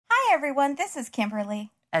Hi, everyone. This is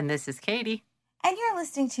Kimberly. And this is Katie. And you're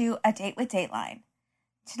listening to A Date with Dateline.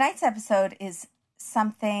 Tonight's episode is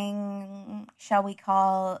something, shall we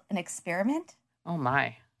call, an experiment? Oh,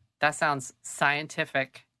 my. That sounds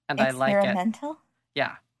scientific, and I like it. Experimental?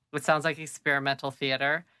 Yeah. It sounds like experimental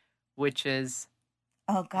theater, which is...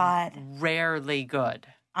 Oh, God. Rarely good.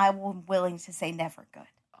 I'm willing to say never good.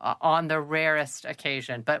 On the rarest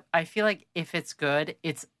occasion. But I feel like if it's good,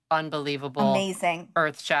 it's unbelievable. Amazing.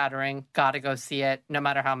 Earth-shattering. Gotta go see it, no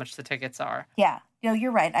matter how much the tickets are. Yeah. No,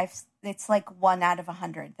 you're right. It's like 1 out of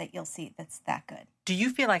 100 that you'll see that's that good. Do you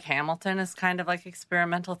feel like Hamilton is kind of like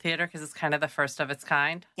experimental theater because it's kind of the first of its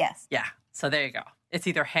kind? Yes. Yeah. So there you go. It's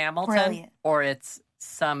either Hamilton Brilliant. Or it's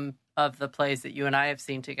some of the plays that you and I have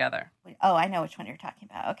seen together. Oh, I know which one you're talking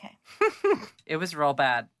about. Okay. It was real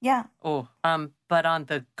bad. Yeah. Oh, but on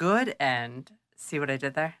the good end, see what I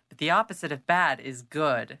did there? The opposite of bad is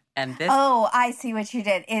good. And this... Oh, I see what you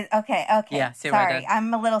did. Okay. Yeah, see Sorry, what I did?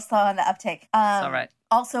 I'm a little slow on the uptake. It's all right.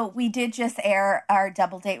 Also, we did just air our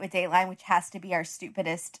Double Date with Dateline, which has to be our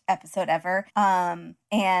stupidest episode ever.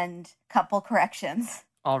 And couple corrections.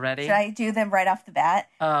 Already? Should I do them right off the bat?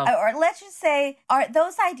 Or let's just say,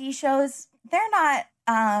 those ID shows, they're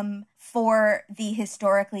not for the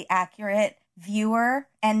historically accurate viewer,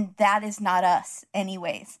 and that is not us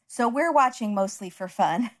anyways. So we're watching mostly for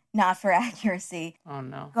fun, not for accuracy. Oh,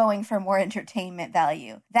 no. Going for more entertainment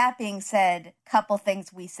value. That being said, couple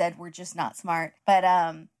things we said were just not smart. But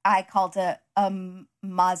I called a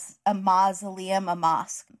mausoleum a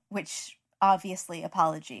mosque, which obviously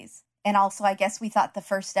apologies. And also, I guess we thought the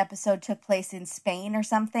first episode took place in Spain or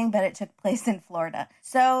something, but it took place in Florida.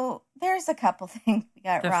 So there's a couple things we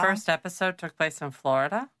got wrong. The first episode took place in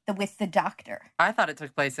Florida? With the doctor. I thought it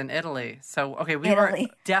took place in Italy. So, okay, we Italy.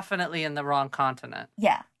 were definitely in the wrong continent.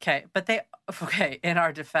 Yeah. Okay, but in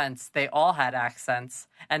our defense, they all had accents.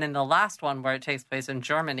 And in the last one where it takes place in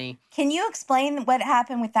Germany. Can you explain what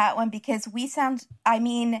happened with that one? Because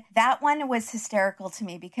that one was hysterical to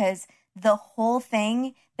me because the whole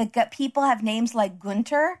thing, people have names like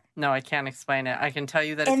Gunter. No, I can't explain it. I can tell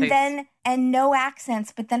you that and no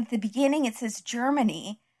accents, but then at the beginning it says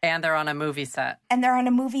Germany. And they're on a movie set.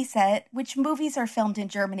 Which movies are filmed in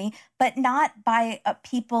Germany, but not by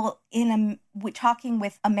people talking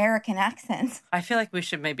with American accents. I feel like we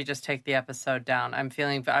should maybe just take the episode down.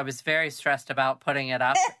 I was very stressed about putting it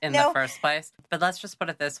up in the first place. But let's just put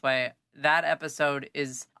it this way. That episode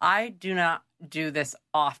I do not do this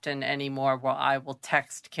often anymore where I will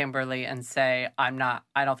text Kimberly and say, I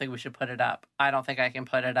don't think we should put it up. I don't think I can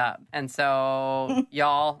put it up. And so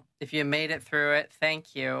y'all, if you made it through it,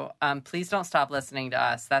 thank you. Please don't stop listening to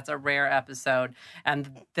us. That's a rare episode.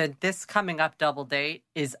 And this coming up Double Date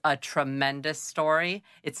is a tremendous story.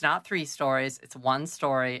 It's not 3 stories. It's 1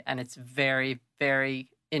 story. And it's very, very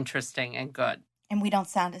interesting and good. And we don't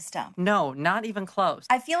sound as dumb. No, not even close.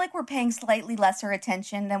 I feel like we're paying slightly lesser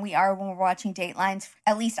attention than we are when we're watching Datelines.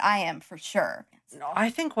 At least I am, for sure. No, I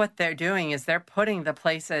think what they're doing is they're putting the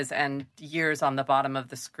places and years on the bottom of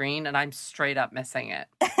the screen, and I'm straight up missing it.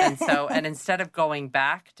 And instead of going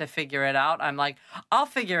back to figure it out, I'm like, I'll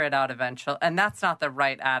figure it out eventually. And that's not the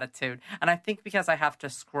right attitude. And I think because I have to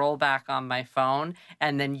scroll back on my phone,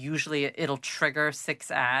 and then usually it'll trigger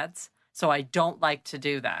 6 ads. So I don't like to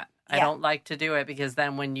do that. I don't like to do it because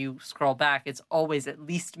then when you scroll back, it's always at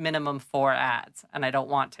least minimum 4 ads, and I don't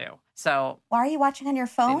want to. So why are you watching on your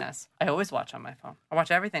phone? I always watch on my phone. I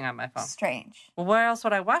watch everything on my phone. Strange. Well, where else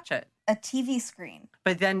would I watch it? A TV screen.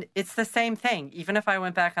 But then it's the same thing. Even if I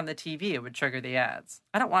went back on the TV, it would trigger the ads.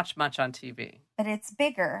 I don't watch much on TV. But it's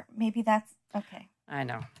bigger. Maybe that's okay. I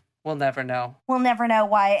know. We'll never know. We'll never know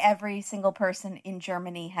why every single person in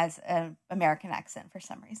Germany has an American accent for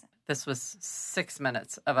some reason. This was 6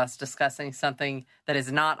 minutes of us discussing something that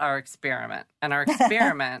is not our experiment. And our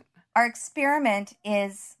experiment... Our experiment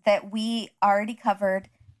is that we already covered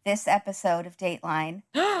this episode of Dateline,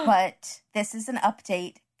 but this is an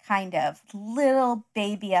update, kind of. Little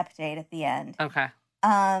baby update at the end. Okay.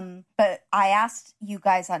 But I asked you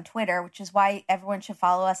guys on Twitter, which is why everyone should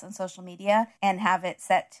follow us on social media and have it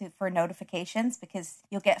set for notifications, because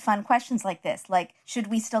you'll get fun questions like this. Like, should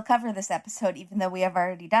we still cover this episode even though we have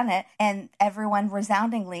already done it? And everyone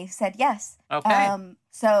resoundingly said yes. Okay.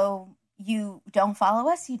 So you don't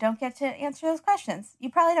follow us, you don't get to answer those questions. You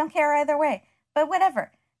probably don't care either way, but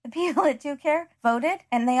whatever. The people that do care voted,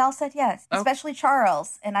 and they all said yes, especially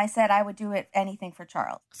Charles. And I said I would do anything for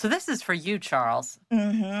Charles. So this is for you, Charles.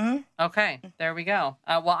 Mm-hmm. Okay, there we go.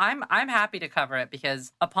 Well, I'm happy to cover it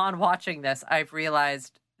because upon watching this, I've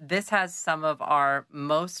realized this has some of our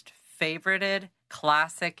most favorited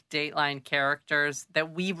classic Dateline characters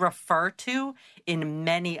that we refer to in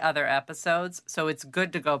many other episodes. So it's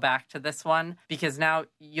good to go back to this one because now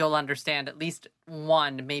you'll understand at least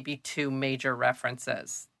one, maybe two major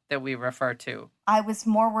references that we refer to. I was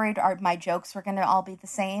more worried my jokes were going to all be the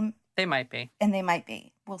same. They might be. And they might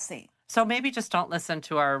be. We'll see. So maybe just don't listen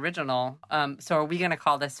to our original. So are we going to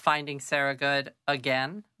call this Finding Sarah Goode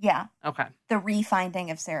again? Yeah. Okay. The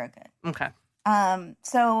refinding of Sarah Goode. Okay.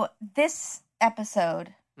 So this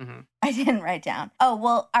episode, I didn't write down. Oh,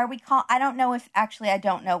 well, I don't know if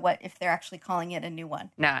they're actually calling it a new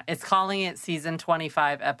one. Nah, it's calling it season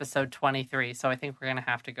 25, episode 23. So I think we're going to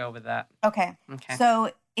have to go with that. Okay.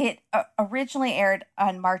 So it originally aired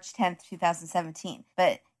on March 10th, 2017,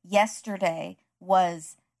 but yesterday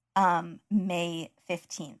was May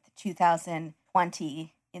 15th,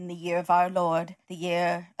 2020, in the year of our Lord, the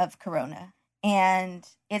year of Corona. And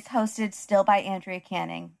it's hosted still by Andrea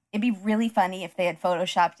Canning. It'd be really funny if they had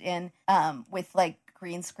photoshopped in with like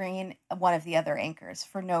green screen one of the other anchors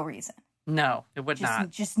for no reason. No, it would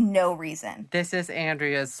not. Just no reason. This is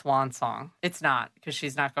Andrea's swan song. It's not, because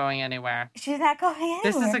she's not going anywhere. She's not going anywhere.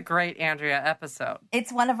 This is a great Andrea episode.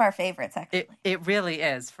 It's one of our favorites, actually. It really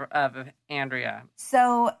is of Andrea.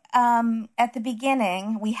 So at the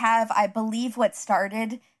beginning, we have, I believe, what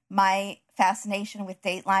started my fascination with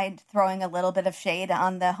Dateline, throwing a little bit of shade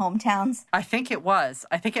on the hometowns. I think it was.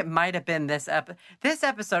 I think it might have been this episode. This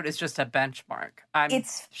episode is just a benchmark.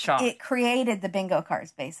 It's shocked. It created the bingo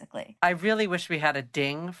cards, basically. I really wish we had a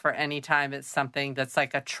ding for any time it's something that's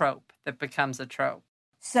like a trope that becomes a trope.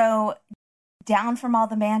 So down from all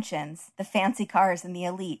the mansions, the fancy cars, and the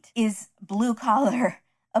elite is blue collar,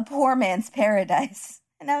 a poor man's paradise.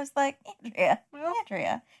 And I was like,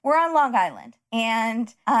 Andrea, we're on Long Island.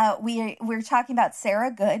 And we're talking about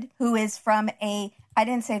Sarah Goode, who is from I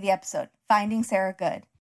didn't say the episode, Finding Sarah Goode.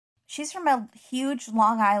 She's from a huge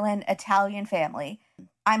Long Island Italian family.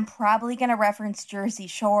 I'm probably going to reference Jersey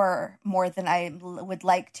Shore more than I would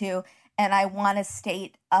like to. And I want to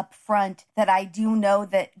state up front that I do know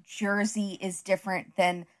that Jersey is different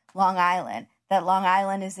than Long Island, that Long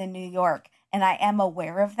Island is in New York. And I am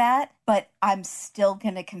aware of that, but I'm still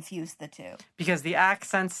going to confuse the two. Because the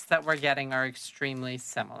accents that we're getting are extremely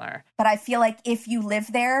similar. But I feel like if you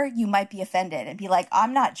live there, you might be offended and be like,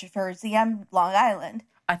 I'm not Jersey, I'm Long Island.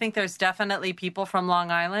 I think there's definitely people from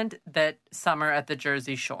Long Island that summer at the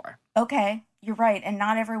Jersey Shore. Okay, you're right. And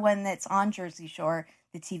not everyone that's on Jersey Shore,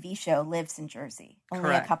 the TV show, lives in Jersey. Only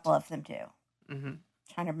Correct. A couple of them do. Mm-hmm.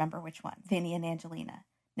 Trying to remember which one. Vinny and Angelina.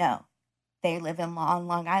 No, they live on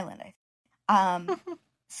Long Island, I think.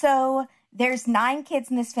 So there's 9 kids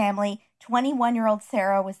in this family. 21-year-old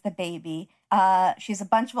Sarah was the baby. She has a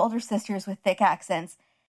bunch of older sisters with thick accents.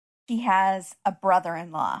 She has a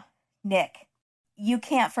brother-in-law, Nick. You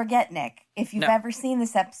can't forget Nick. If you've ever seen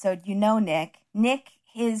this episode, you know Nick. Nick,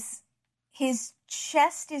 his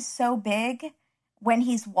chest is so big when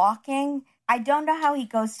he's walking. I don't know how he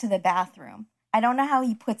goes to the bathroom. I don't know how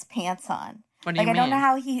he puts pants on. What do you mean? I don't know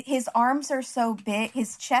how his arms are so big,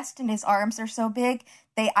 his chest and his arms are so big,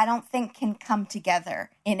 I don't think can come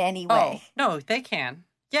together in any way. Oh, no, they can.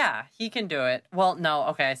 Yeah, he can do it. Well, no,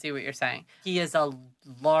 okay, I see what you're saying. He is a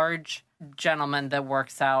large gentleman that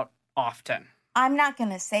works out often. I'm not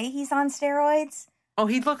going to say he's on steroids. Oh,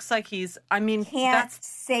 he looks like Can't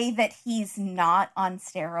say that he's not on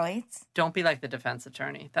steroids. Don't be like the defense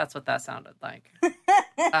attorney. That's what that sounded like.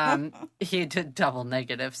 He did double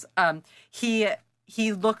negatives.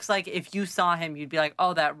 He looks like if you saw him, you'd be like,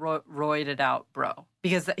 oh, that roided out bro.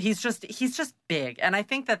 Because he's just big. And I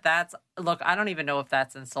think that's, look, I don't even know if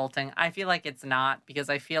that's insulting. I feel like it's not, because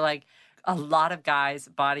I feel like a lot of guys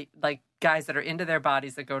that are into their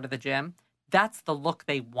bodies that go to the gym, that's the look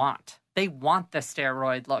they want. They want the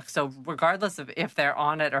steroid look. So regardless of if they're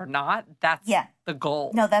on it or not, that's the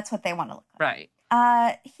goal. No, that's what they want to look like.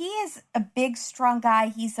 Right. He is a big, strong guy.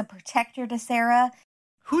 He's a protector to Sarah.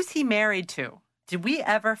 Who's he married to? Did we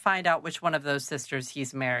ever find out which one of those sisters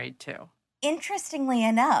he's married to? Interestingly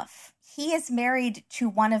enough, he is married to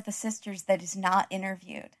one of the sisters that is not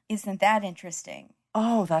interviewed. Isn't that interesting?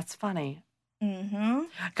 Oh, that's funny. Mm-hmm.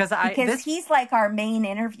 Because he's like our main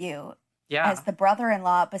interview. Yeah. As the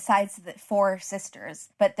brother-in-law, besides the 4 sisters.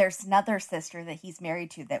 But there's another sister that he's married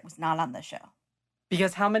to that was not on the show.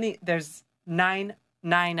 Because how many? There's 9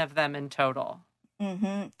 of them in total.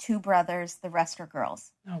 Mm-hmm. 2 brothers, the rest are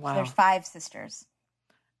girls. Oh, wow. So there's 5 sisters.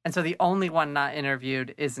 And so the only one not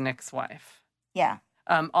interviewed is Nick's wife. Yeah.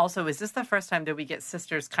 Also, is this the first time that we get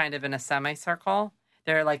sisters kind of in a semicircle?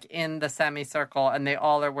 They're like in the semicircle and they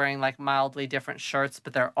all are wearing like mildly different shirts,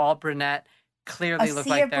 but they're all brunette. Clearly look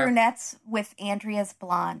like they're... brunettes with Andrea's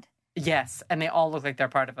blonde. Yes, and they all look like they're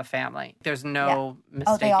part of a family. There's no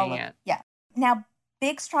mistaking they all look, it. Yeah. Now,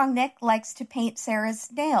 Big Strong Nick likes to paint Sarah's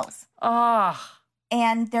nails. Oh.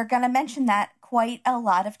 And they're going to mention that quite a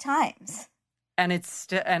lot of times. And it's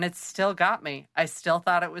still got me. I still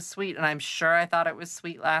thought it was sweet, and I'm sure I thought it was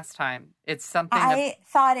sweet last time. It's something I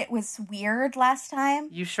thought it was weird last time.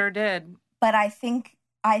 You sure did. But I think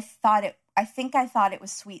I thought it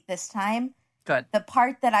was sweet this time. Good. The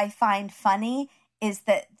part that I find funny is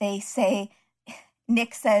that they say,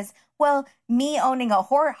 Nick says, well, me owning a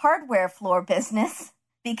hardware floor business,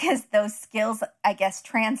 because those skills, I guess,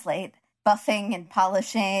 translate buffing and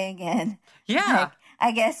polishing and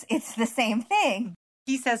I guess it's the same thing.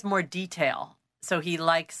 He says more detail. So he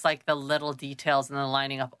likes like the little details and the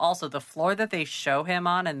lining up. Also, the floor that they show him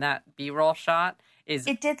on in that B-roll shot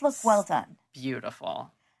it did look well done.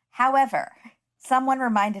 Beautiful. However, someone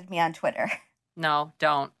reminded me on Twitter. No,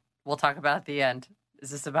 don't. We'll talk about it at the end. Is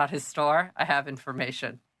this about his store? I have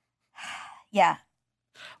information. Yeah.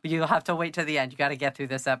 You'll have to wait to the end. You got to get through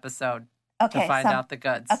this episode to find out the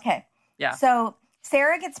goods. Okay. Yeah. So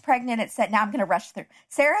Sarah gets pregnant now I'm going to rush through.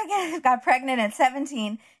 Sarah got pregnant at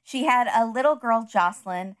 17. She had a little girl,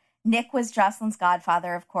 Jocelyn. Nick was Jocelyn's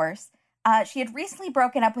godfather, of course. She had recently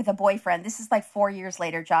broken up with a boyfriend. This is like 4 years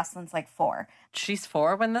later. Jocelyn's like 4. She's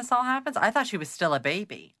 4 when this all happens? I thought she was still a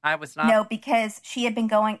baby. I was not. No, because she had been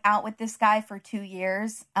going out with this guy for 2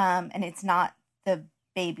 years, and it's not the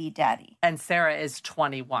baby daddy. And Sarah is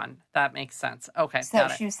 21. That makes sense. Okay, so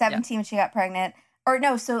she was 17 when she got pregnant. Or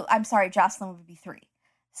no, so I'm sorry, Jocelyn would be 3.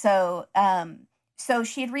 So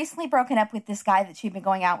she had recently broken up with this guy that she'd been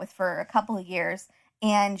going out with for a couple of years,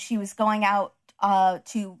 and she was going out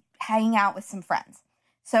to hang out with some friends.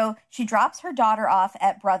 So she drops her daughter off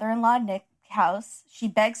at brother-in-law Nick's house. She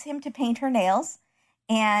begs him to paint her nails,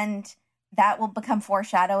 and that will become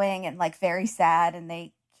foreshadowing and like very sad, and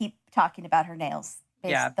they keep talking about her nails.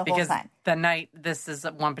 The whole time. This is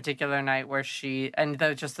one particular night where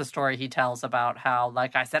just the story he tells about how,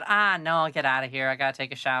 like I said, no, I'll get out of here. I got to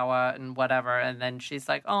take a shower and whatever. And then she's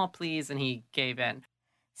like, oh, please. And he gave in.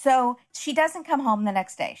 So she doesn't come home the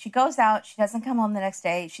next day. She goes out. She doesn't come home the next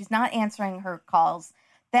day. She's not answering her calls.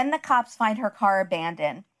 Then the cops find her car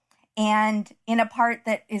abandoned. And in a part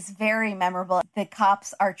that is very memorable, the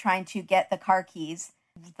cops are trying to get the car keys,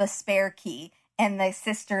 the spare key. And the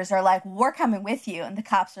sisters are like, we're coming with you. And the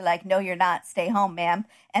cops are like, no, you're not. Stay home, ma'am.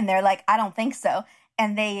 And they're like, I don't think so.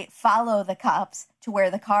 And they follow the cops to where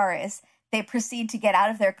the car is. They proceed to get out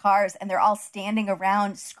of their cars, and they're all standing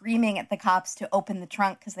around screaming at the cops to open the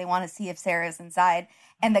trunk because they want to see if Sarah's inside.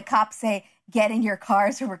 And the cops say, get in your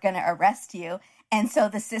cars or we're going to arrest you. And so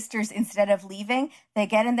the sisters, instead of leaving, they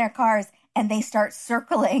get in their cars and they start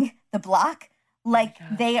circling the block. Like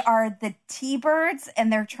they are the T-Birds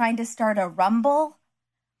and they're trying to start a rumble.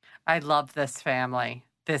 I love this family.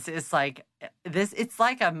 It's like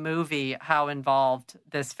a movie how involved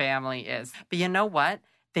this family is. But you know what?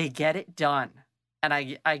 They get it done. And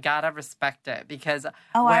I gotta respect it because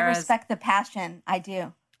I respect the passion. I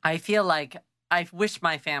do. I feel like I wish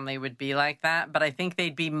my family would be like that, but I think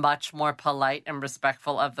they'd be much more polite and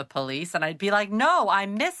respectful of the police. And I'd be like, no,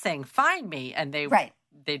 I'm missing. Find me. And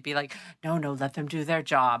they'd be like, no, let them do their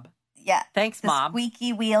job. Yeah. Thanks, Mom. The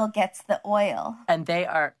squeaky wheel gets the oil. And they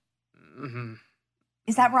are... Mm-hmm.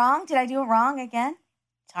 Is that wrong? Did I do it wrong again?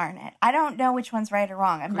 Darn it. I don't know which one's right or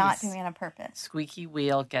wrong. I'm not doing it on purpose. Squeaky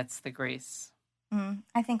wheel gets the grease.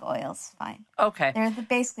 I think oil's fine. Okay. They're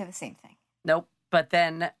basically the same thing. Nope. But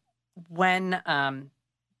then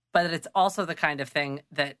but it's also the kind of thing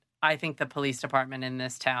that I think the police department in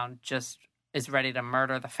this town just is ready to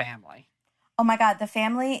murder the family. Oh my God, the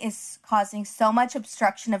family is causing so much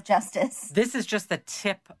obstruction of justice. This is just the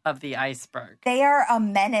tip of the iceberg. They are a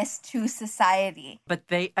menace to society. But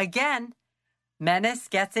menace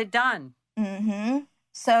gets it done. Mm-hmm.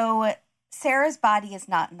 So Sarah's body is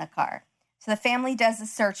not in the car. So the family does a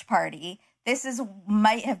search party. This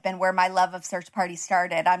might have been where my love of search party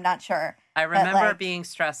started. I'm not sure. I remember being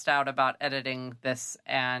stressed out about editing this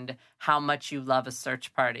and how much you love a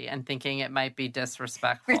search party and thinking it might be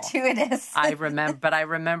disrespectful. Gratuitous. I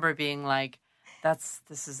remember being like,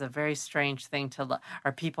 this is a very strange thing to look.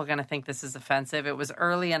 Are people going to think this is offensive? It was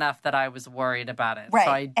early enough that I was worried about it.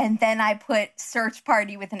 Right. And then I put search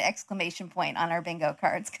party with an exclamation point on our bingo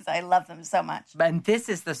cards because I love them so much. And this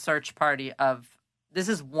is the search party this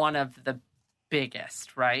is one of the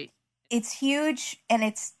biggest, right? It's huge, and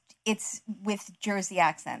it's with Jersey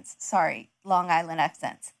accents. Sorry, Long Island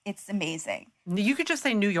accents. It's amazing. You could just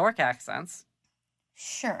say New York accents.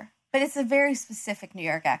 Sure. But it's a very specific New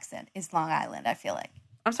York accent is Long Island, I feel like.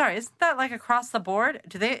 I'm sorry, isn't that like across the board?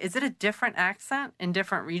 Is it a different accent in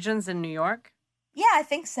different regions in New York? Yeah, I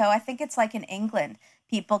think so. I think it's like in England.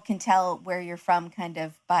 People can tell where you're from kind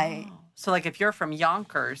of by... Oh. So like if you're from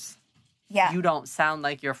Yonkers, yeah, you don't sound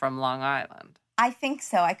like you're from Long Island. I think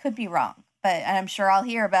so. I could be wrong, but I'm sure I'll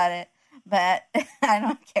hear about it, but I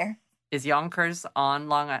don't care. Is Yonkers on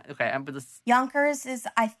Long Island? Okay, Yonkers is,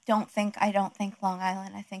 I don't think Long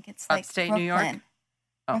Island. I think it's like upstate Brooklyn. New York?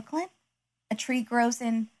 Oh. Brooklyn? A tree grows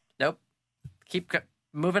in... Nope.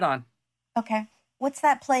 Move it on. Okay. What's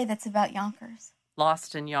that play that's about Yonkers?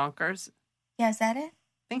 Lost in Yonkers? Yeah, is that it?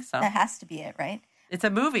 I think so. That has to be it, right? It's a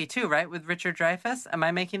movie too, right? With Richard Dreyfuss? Am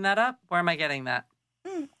I making that up? Where am I getting that?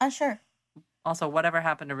 Unsure. Also, whatever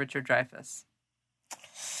happened to Richard Dreyfuss?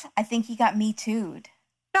 I think he got Me Too'd.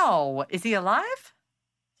 No. Is he alive?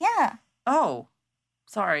 Yeah. Oh,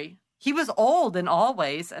 sorry. He was old in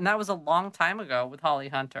Always, and that was a long time ago with Holly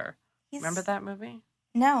Hunter. Remember that movie?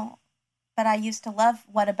 No, but I used to love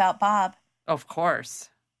What About Bob? Of course.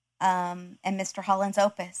 And Mr. Holland's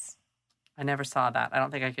Opus. I never saw that. I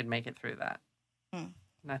don't think I could make it through that. And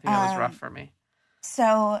I think that was rough for me.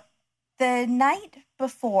 So the night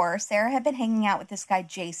before, Sarah had been hanging out with this guy,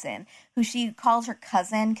 Jason, who she calls her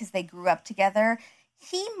cousin because they grew up together.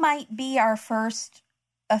 He might be our first,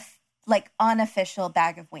 unofficial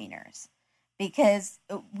bag of wieners, because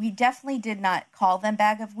we definitely did not call them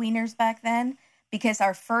bag of wieners back then, because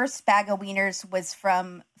our first bag of wieners was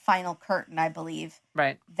from Final Curtain, I believe.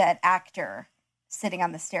 Right. That actor sitting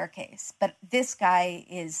on the staircase. But this guy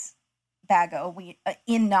is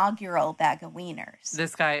inaugural bag of wieners.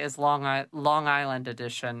 This guy is Long Island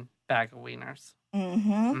edition bag of wieners.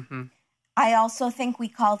 Mm-hmm. I also think we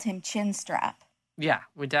called him Chinstrap. Yeah,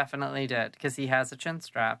 we definitely did, because he has a chin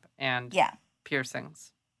strap and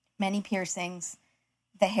piercings. Many piercings.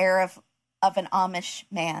 The hair of an Amish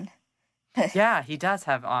man. Yeah, he does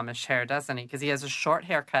have Amish hair, doesn't he? Because he has a short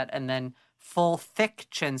haircut and then full, thick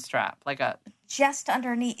chin strap. Just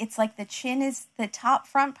underneath. It's like the top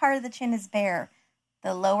front part of the chin is bare.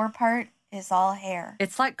 The lower part is all hair.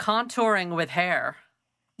 It's like contouring with hair.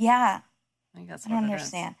 Yeah. I think that's what I don't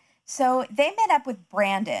understand. So they met up with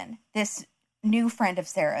Brandon, this new friend of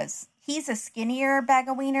Sarah's. He's a skinnier bag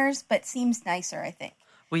of wieners, but seems nicer, I think.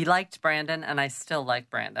 We liked Brandon, and I still like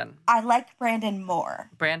Brandon. I like Brandon more.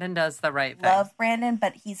 Brandon does the right thing. Love Brandon,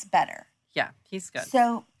 but he's better. Yeah, he's good.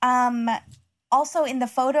 So, also in the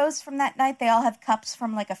photos from that night, they all have cups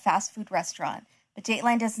from like a fast food restaurant. But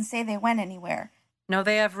Dateline doesn't say they went anywhere. No,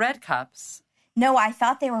 they have red cups. No, I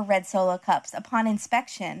thought they were red Solo cups. Upon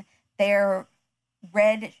inspection, they're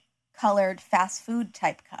red-colored fast food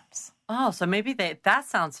type cups. Oh, so maybe that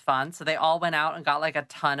sounds fun. So they all went out and got like a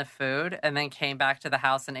ton of food and then came back to the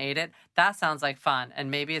house and ate it. That sounds like fun.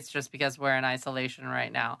 And maybe it's just because we're in isolation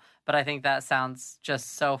right now. But I think that sounds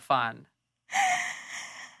just so fun.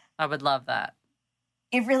 I would love that.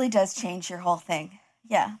 It really does change your whole thing.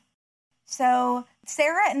 Yeah. So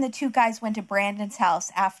Sarah and the two guys went to Brandon's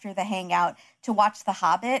house after the hangout to watch The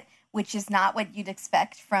Hobbit, which is not what you'd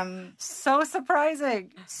expect from... So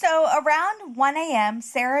surprising. So around 1 a.m.,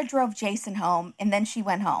 Sarah drove Jason home, and then she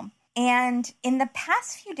went home. And in the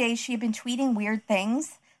past few days, she had been tweeting weird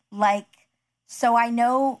things like, so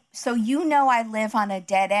you know I live on a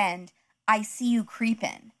dead end. I see you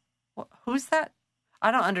creeping. Who's that? I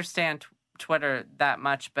don't understand Twitter that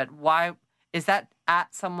much, but why... Is that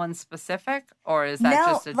at someone specific, or is that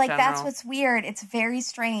just a general... No, that's what's weird. It's very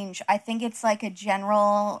strange. I think it's like a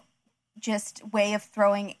general just way of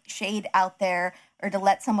throwing shade out there or to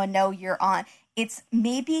let someone know you're on. It's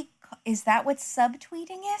maybe... Is that what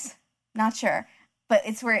subtweeting is? Not sure. But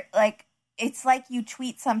it's where, it's like you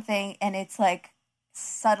tweet something and it's like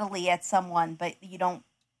subtly at someone, but you don't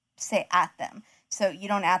say at them. So you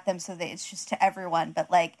don't at them so that it's just to everyone, but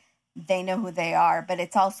they know who they are. But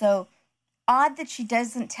it's also... odd that she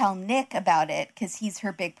doesn't tell Nick about it because he's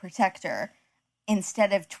her big protector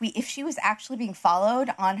instead of tweet. If she was actually being followed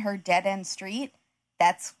on her dead end street,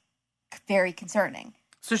 that's very concerning.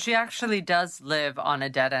 So she actually does live on a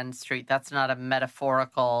dead end street. That's not a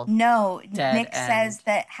metaphorical. No, dead Nick end. says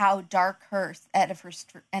that how dark her end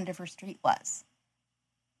of her street was.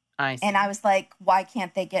 I see. And I was like, why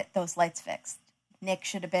can't they get those lights fixed? Nick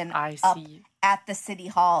should have been up at the city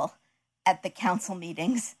hall at the council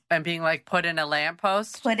meetings. And being like, put in a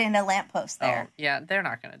lamppost? Put in a lamppost there. Oh, yeah, they're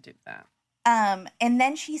not going to do that. And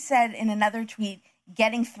then she said in another tweet,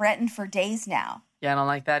 getting threatened for days now. Yeah, I don't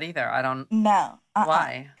like that either. I don't... No.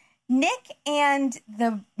 Why? Nick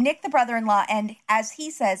the brother-in-law, and as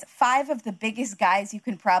he says, 5 of the biggest guys you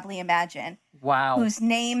can probably imagine. Wow. Whose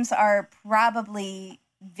names are probably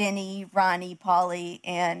Vinny, Ronnie, Paulie,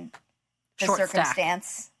 and... The Short circumstance.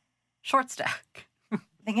 Stack. Short stack. I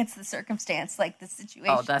think it's the circumstance, like the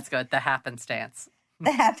situation. Oh, that's good. The happenstance.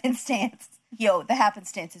 The happenstance. Yo, the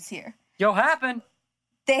happenstance is here. Yo, happen.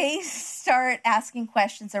 They start asking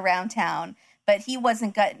questions around town, but he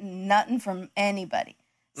wasn't getting nothing from anybody.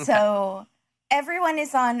 Okay. So everyone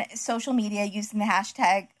is on social media using the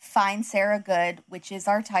hashtag #FindSarahGoode, which is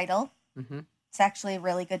our title. Mm-hmm. It's actually a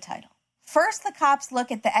really good title. First, the cops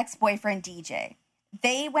look at the ex-boyfriend, DJ.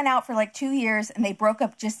 They went out for like 2 years, and they broke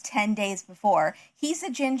up just 10 days before. He's a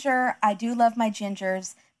ginger. I do love my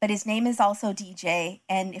gingers, but his name is also DJ.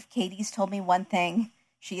 And if Katie's told me one thing,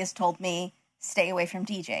 she has told me, stay away from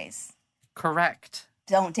DJs. Correct.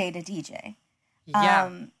 Don't date a DJ. Yeah.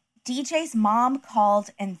 DJ's mom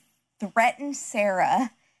called and threatened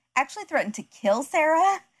Sarah, actually threatened to kill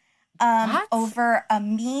Sarah, over a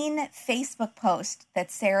mean Facebook post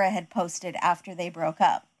that Sarah had posted after they broke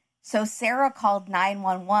up. So Sarah called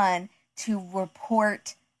 911 to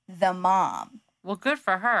report the mom. Well, good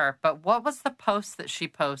for her. But what was the post that she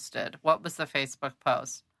posted? What was the Facebook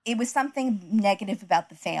post? It was something negative about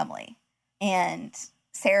the family. And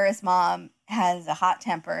Sarah's mom has a hot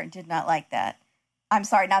temper and did not like that. I'm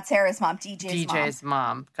sorry, not Sarah's mom, DJ's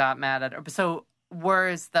mom got mad at her. So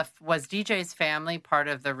was DJ's family part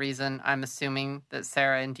of the reason, I'm assuming, that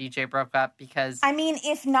Sarah and DJ broke up? Because I mean,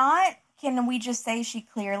 if not, can we just say she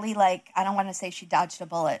clearly, like, I don't want to say she dodged a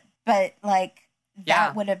bullet, but, like,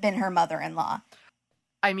 that would have been her mother-in-law.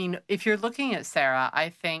 I mean, if you're looking at Sarah, I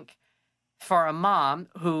think for a mom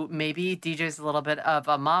who maybe DJ's a little bit of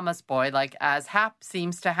a mama's boy, like as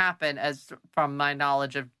seems to happen, as from my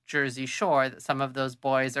knowledge of Jersey Shore, that some of those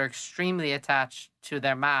boys are extremely attached to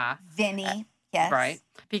their ma. Vinny, yes. Right?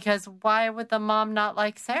 Because why would the mom not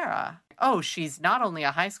like Sarah? Oh, she's not only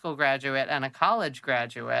a high school graduate and a college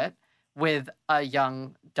graduate with a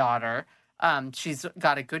young daughter. She's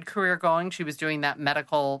got a good career going. She was doing that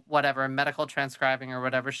medical transcribing or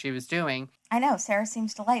whatever she was doing. I know. Sarah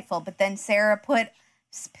seems delightful. But then Sarah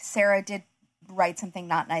did write something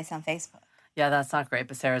not nice on Facebook. Yeah, that's not great.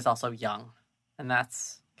 But Sarah's also young. And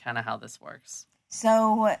that's kind of how this works.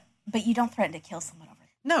 So, but you don't threaten to kill someone over it.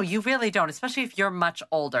 No, you really don't. Especially if you're much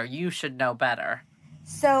older. You should know better.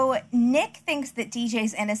 So Nick thinks that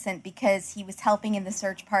DJ's innocent because he was helping in the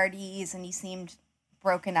search parties and he seemed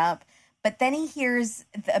broken up. But then he hears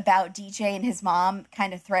about DJ and his mom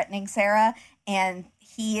kind of threatening Sarah, and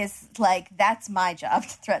he is like, that's my job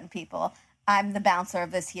to threaten people. I'm the bouncer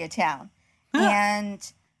of this here town.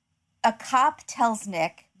 And a cop tells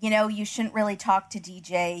Nick, you shouldn't really talk to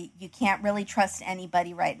DJ. You can't really trust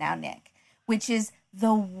anybody right now, Nick, which is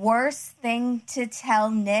the worst thing to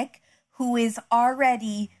tell Nick, who is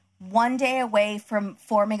already one day away from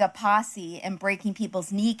forming a posse and breaking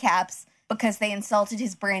people's kneecaps because they insulted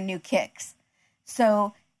his brand new kicks.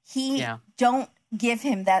 So don't give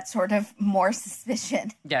him that sort of more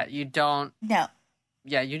suspicion. Yeah, you don't. No.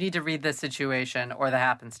 Yeah, you need to read the situation or the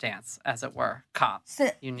happenstance, as it were. Cop. So,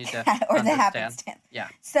 you need to or understand. The happenstance. Yeah.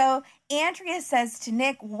 So Andrea says to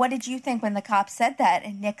Nick, what did you think when the cop said that?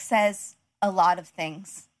 And Nick says, a lot of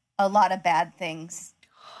things. A lot of bad things.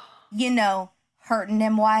 Hurting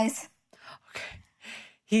him wise.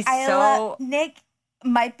 Okay. Nick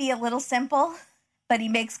might be a little simple, but he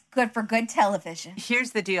makes good for good television.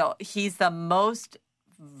 Here's the deal. He's the most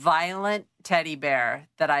violent teddy bear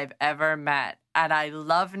that I've ever met. And I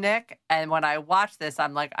love Nick. And when I watch this,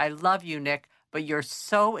 I'm like, I love you, Nick, but you're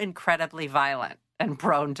so incredibly violent and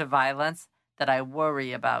prone to violence that I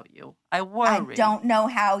worry about you. I worry. I don't know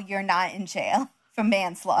how you're not in jail for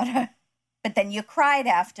manslaughter. But then you cried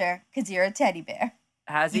after because you're a teddy bear.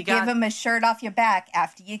 Give him a shirt off your back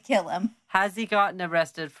after you kill him. Has he gotten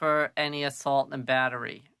arrested for any assault and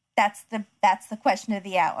battery? That's the question of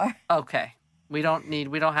the hour. Okay. We don't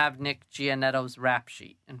have Nick Giannetto's rap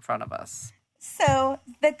sheet in front of us. So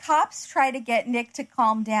the cops try to get Nick to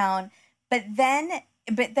calm down, but then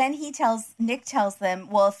Nick tells them,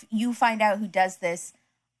 well, if you find out who does this,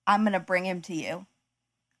 I'm going to bring him to you.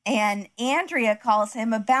 And Andrea calls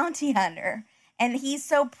him a bounty hunter. And he's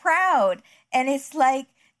so proud. And it's like,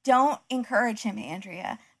 don't encourage him,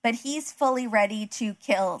 Andrea. But he's fully ready to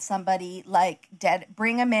kill somebody, like dead.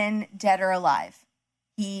 Bring him in, dead or alive.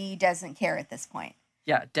 He doesn't care at this point.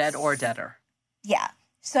 Yeah, dead or deader. Yeah.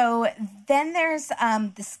 So then there's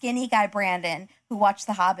the skinny guy, Brandon, who watched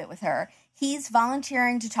The Hobbit with her. He's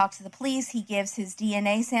volunteering to talk to the police. He gives his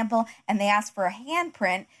DNA sample, and they ask for a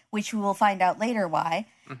handprint, which we will find out later why.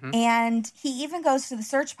 Mm-hmm. And he even goes to the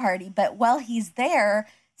search party, but while he's there,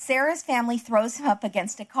 Sarah's family throws him up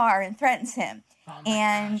against a car and threatens him. Oh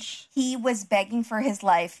and gosh. He was begging for his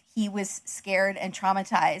life. He was scared and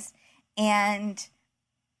traumatized. And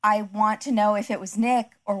I want to know if it was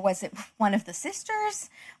Nick or was it one of the sisters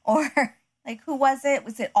or like who was it?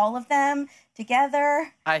 Was it all of them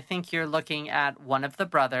together? I think you're looking at one of the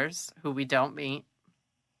brothers who we don't meet.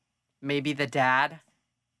 Maybe the dad.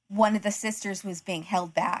 One of the sisters was being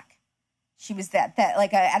held back. She was at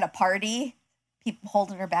a party, people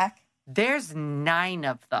holding her back. There's 9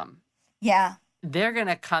 of them. Yeah. They're going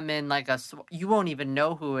to come in like you won't even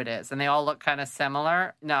know who it is. And they all look kind of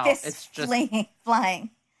similar. No, Fists it's just flying.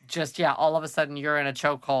 Just, yeah, all of a sudden you're in a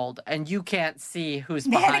chokehold and you can't see who's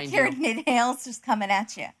behind you. Manicured nails just coming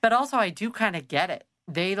at you. But also I do kind of get it.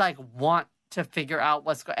 They like want to figure out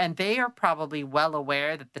what's going on. And they are probably well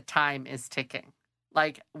aware that the time is ticking.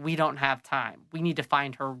 Like, we don't have time. We need to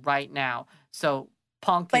find her right now. So,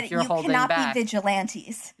 Punk, if you're holding back. But you cannot be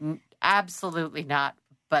vigilantes. Absolutely not.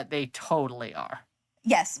 But they totally are.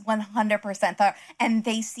 Yes, 100%. And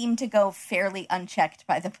they seem to go fairly unchecked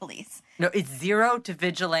by the police. No, it's 0 to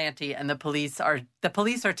vigilante, and the police are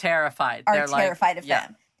terrified. They're terrified of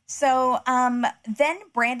them. So then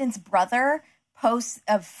Brandon's brother posts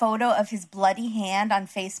a photo of his bloody hand on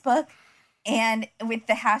Facebook, and with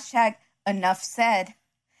the hashtag enough said,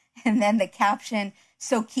 and then the caption,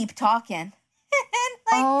 so keep talking.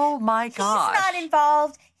 Oh my gosh. He's not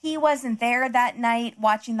involved. He wasn't there that night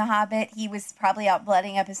watching The Hobbit. He was probably out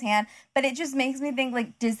blooding up his hand. But it just makes me think,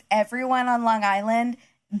 like, does everyone on Long Island,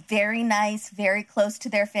 very nice, very close to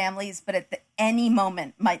their families, but at any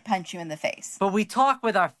moment might punch you in the face? But we talk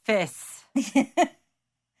with our fists.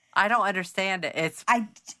 I don't understand it.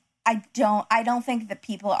 I don't think the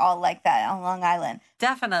people are all like that on Long Island.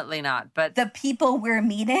 Definitely not. But the people we're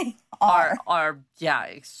meeting are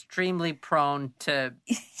extremely prone to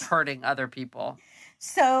hurting other people.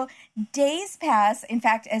 So days pass. In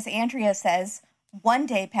fact, as Andrea says, 1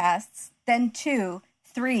 day passes, then 2,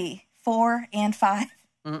 3, 4, and 5.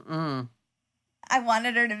 Mm-mm. I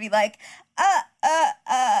wanted her to be like,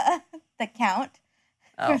 the count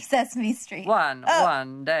from Sesame Street.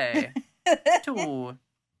 One day.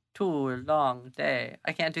 Two long day.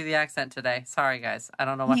 I can't do the accent today. Sorry, guys. I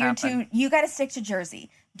don't know what happened. You got to stick to Jersey.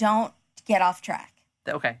 Don't get off track.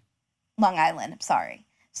 Okay. Long Island. I'm sorry.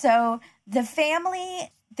 So the family,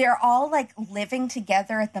 they're all like living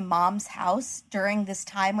together at the mom's house during this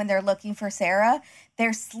time when they're looking for Sarah.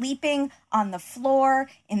 They're sleeping on the floor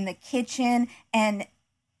in the kitchen, and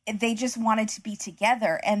they just wanted to be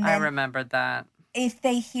together. And then I remembered that. If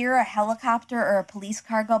they hear a helicopter or a police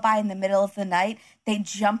car go by in the middle of the night, they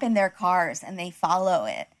jump in their cars and they follow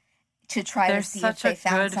it to try to see if they found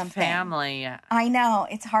something. They're such a good family. I know.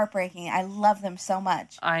 It's heartbreaking. I love them so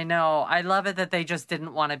much. I know. I love it that they just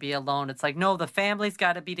didn't want to be alone. It's like, no, the family's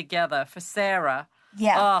got to be together for Sarah.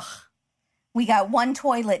 Yeah. Ugh. We got one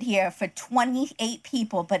toilet here for 28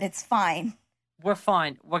 people, but it's fine. We're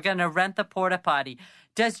fine. We're going to rent the porta potty.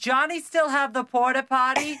 Does Johnny still have the porta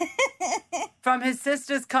potty from his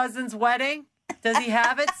sister's cousin's wedding? Does he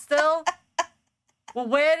have it still? Well,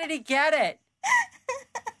 where did he get it?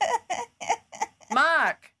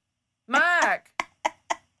 Mark,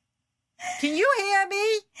 can you hear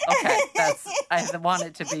me? Okay, I want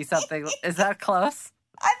it to be something. Is that close?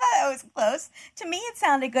 I thought it was close. To me, it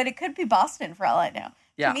sounded good. It could be Boston for all I know.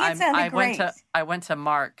 Yeah, to me, it sounded great. I went to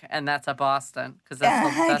Mark, and that's a Boston because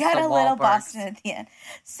that's I got the a little Boston at the end.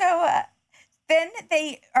 So then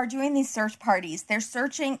they are doing these search parties. They're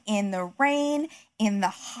searching in the rain, in the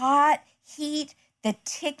hot heat, the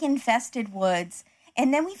tick-infested woods.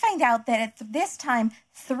 And then we find out that at this time,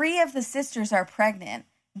 3 of the sisters are pregnant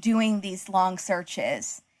doing these long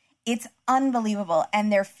searches. It's unbelievable.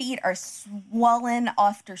 And their feet are swollen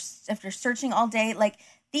after searching all day. Like,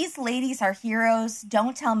 these ladies are heroes.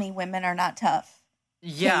 Don't tell me women are not tough.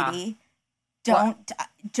 Yeah. Katie,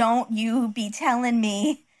 don't you be telling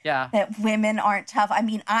me that women aren't tough. I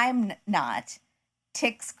mean, I'm not.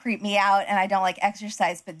 Ticks creep me out, and I don't like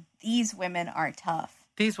exercise, but these women are tough.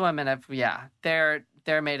 These women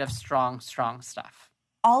they're made of strong stuff.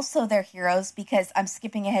 Also, they're heroes because I'm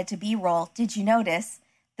skipping ahead to B-roll. Did you notice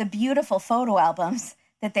the beautiful photo albums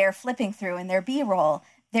that they're flipping through in their B-roll?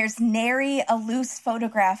 There's nary a loose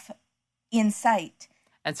photograph in sight.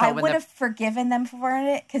 And so I would have forgiven them for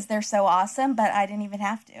it because they're so awesome, but I didn't even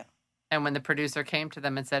have to. And when the producer came to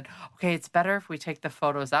them and said, okay, it's better if we take the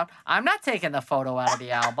photos out. I'm not taking the photo out of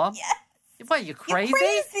the album. Yes. What, you crazy? You're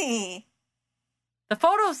crazy. The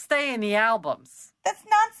photos stay in the albums. That's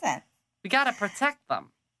nonsense. We got to protect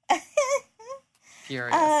them.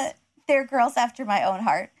 Furious. They're girls after my own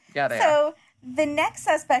heart. Yeah, they are. So the next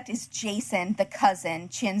suspect is Jason, the cousin,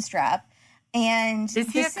 Chinstrap. And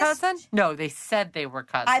is he a cousin? No, they said they were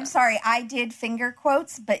cousins. I'm sorry, I did finger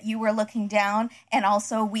quotes, but you were looking down, and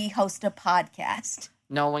also we host a podcast.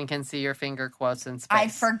 No one can see your finger quotes in space. I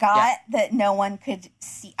forgot that no one could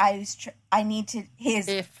see. I need to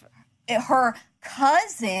her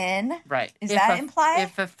cousin. Right. Is that implied?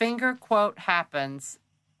 If a finger quote happens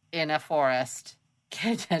in a forest,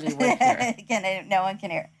 can anyone hear it? No one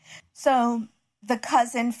can hear it. So the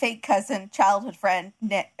cousin, fake cousin, childhood friend,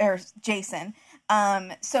 Jason.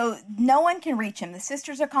 So no one can reach him. The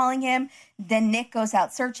sisters are calling him. Then Nick goes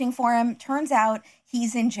out searching for him. Turns out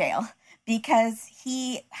he's in jail because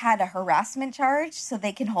he had a harassment charge, so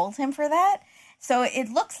they can hold him for that. So it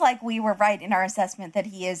looks like we were right in our assessment that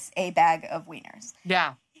he is a bag of wieners.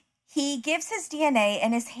 Yeah. He gives his DNA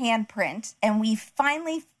and his handprint, and we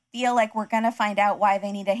finally feel like we're going to find out why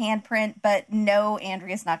they need a handprint, but no,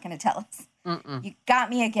 Andrea's not going to tell us. Mm-mm. You got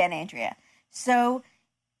me again, Andrea. So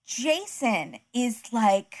Jason is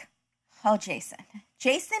like,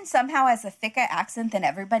 Jason somehow has a thicker accent than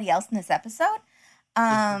everybody else in this episode.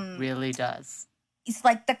 It really does. He's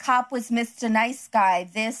like, the cop was Mr. Nice Guy,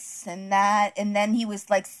 this and that. And then he was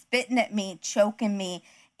like spitting at me, choking me.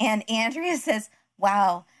 And Andrea says,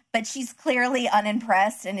 wow. But she's clearly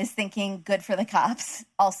unimpressed and is thinking, good for the cops.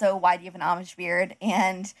 Also, why do you have an Amish beard?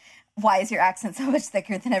 And why is your accent so much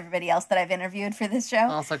thicker than everybody else that I've interviewed for this show?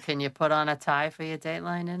 Also, can you put on a tie for your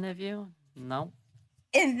Dateline interview? No.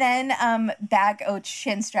 And then Bag O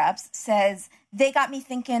Chin Straps says, they got me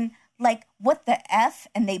thinking, like, what the F?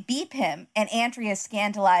 And they beep him. And Andrea's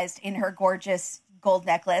scandalized in her gorgeous gold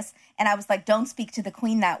necklace. And I was like, don't speak to the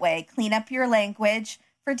queen that way. Clean up your language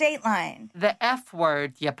for Dateline. The F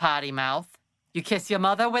word, you potty mouth. You kiss your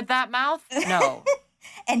mother with that mouth? No.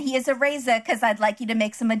 And he is a razor because I'd like you to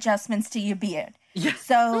make some adjustments to your beard. Yeah.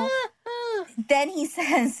 So then he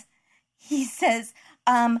says,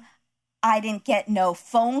 I didn't get no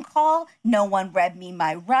phone call. No one read me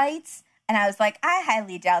my rights. And I was like, I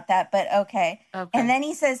highly doubt that, but okay. And then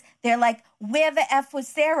he says, they're like, where the F was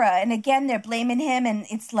Sarah? And again, they're blaming him. And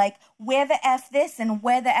it's like, where the F this and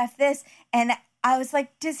where the F this? And I was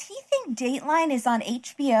like, does he think Dateline is on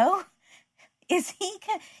HBO?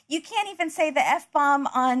 You can't even say the F-bomb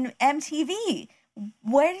on MTV.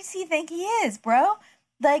 Where does he think he is, bro?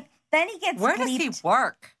 Like, then he gets Where bleeped. does he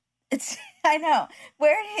work? I know.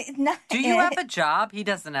 Do you have a job? He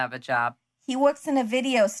doesn't have a job. He works in a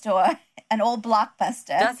video store, an old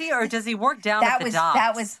Blockbuster. Does he, or does he work down at the docks?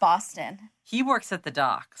 That was Boston. He works at the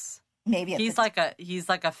docks. Maybe he's like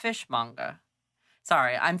a fishmonger.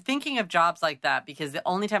 Sorry, I'm thinking of jobs like that because the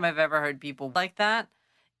only time I've ever heard people like that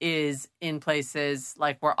is in places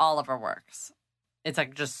like where Oliver works. It's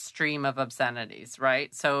like just stream of obscenities,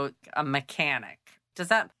 right? So a mechanic. Does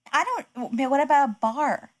that? What about a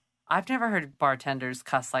bar? I've never heard bartenders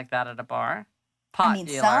cuss like that at a bar.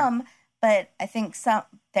 Dealer. Some, but I think some.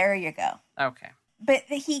 There you go. Okay. But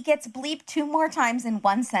he gets bleeped 2 more times in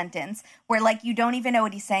one sentence where, like, you don't even know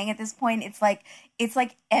what he's saying at this point. It's like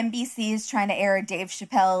NBC is trying to air a Dave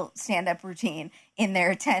Chappelle stand-up routine in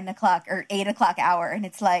their 10 o'clock or 8 o'clock hour. And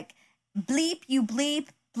it's like, bleep, you bleep,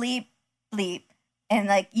 bleep, bleep. And,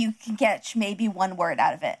 like, you can catch maybe one word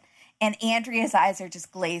out of it. And Andrea's eyes are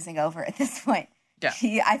just glazing over at this point. Yeah.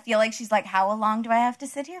 I feel like she's like, how long do I have to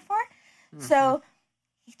sit here for? Mm-hmm. So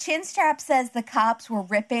Chinstrap says the cops were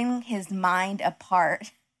ripping his mind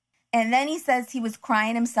apart. And then he says he was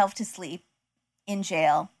crying himself to sleep in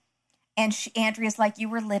jail. And Andrea's like, you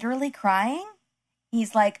were literally crying?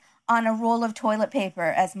 He's like, on a roll of toilet paper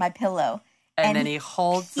as my pillow. And then he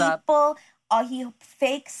holds up. He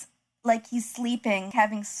fakes like he's sleeping,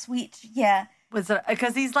 having sweet,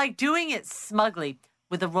 Because he's like doing it smugly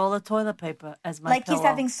with a roll of toilet paper as my pillow. Like he's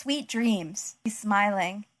having sweet dreams. He's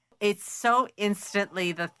smiling. It's so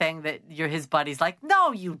instantly the thing that his buddy's like,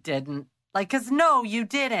 no, you didn't. Like, because no, you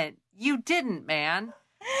didn't. You didn't, man.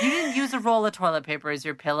 You didn't use a roll of toilet paper as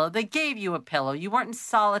your pillow. They gave you a pillow. You weren't in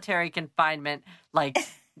solitary confinement, like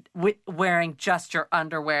wearing just your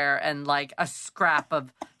underwear and like a scrap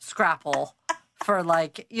of scrapple for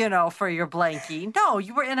like, for your blankie. No,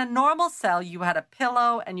 you were in a normal cell. You had a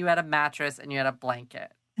pillow and you had a mattress and you had a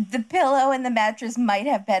blanket. The pillow and the mattress might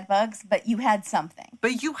have bed bugs, but you had something.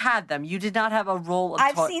 But you had them. You did not have a roll of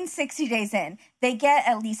I've seen 60 Days In. They get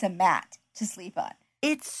at least a mat to sleep on.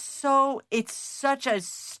 It's such a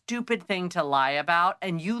stupid thing to lie about,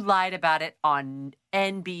 and you lied about it on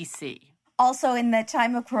NBC. Also, in the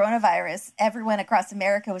time of coronavirus, everyone across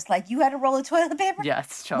America was like, you had a roll of toilet paper?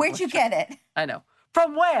 Yes, totally. Where'd you get it? I know.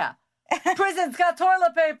 From where? Prisons got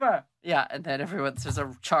toilet paper. Yeah, and then there's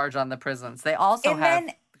a charge on the prisons. They also have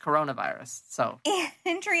coronavirus, so.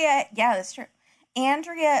 Andrea, yeah, that's true.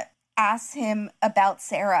 Andrea asks him about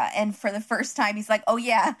Sarah, and for the first time, he's like, oh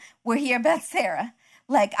yeah, we're here about Sarah.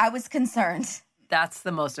 Like, I was concerned. That's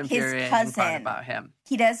the most infuriating part about him.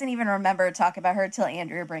 He doesn't even remember to talk about her till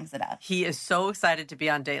Andrea brings it up. He is so excited to be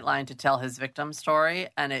on Dateline to tell his victim story,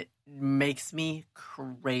 and it makes me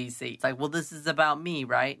crazy. It's like, well, this is about me,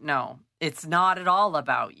 right? No, it's not at all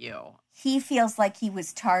about you. He feels like he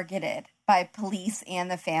was targeted by police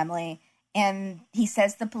and the family, and he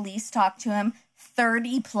says the police talked to him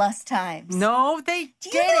 30 plus times. No, they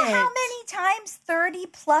didn't. Do you know how many times 30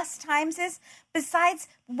 plus times is? Besides,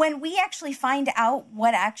 when we actually find out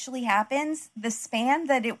what actually happens, the span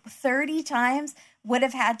that 30 times would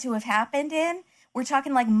have had to have happened in, we're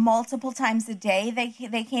talking like multiple times a day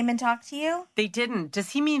they came and talked to you? They didn't.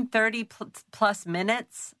 Does he mean 30 plus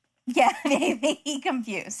minutes? Yeah, maybe he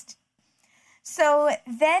confused. So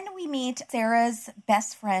then we meet Sarah's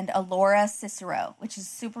best friend, Alora Cicero, which is a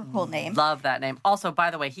super cool name. Love that name. Also,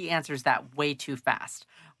 by the way, he answers that way too fast.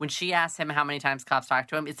 When she asks him how many times cops talk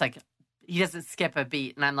to him, it's like he doesn't skip a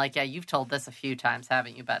beat. And I'm like, yeah, you've told this a few times,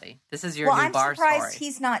 haven't you, buddy? This is your new bar story. I'm surprised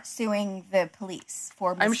he's not suing the police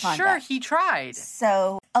for misconduct. I'm sure he tried.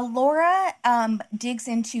 So Alora digs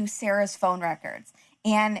into Sarah's phone records,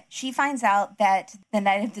 and she finds out that the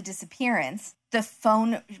night of the disappearance, the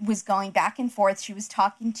phone was going back and forth. She was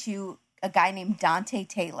talking to a guy named Dante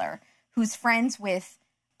Taylor, who's friends with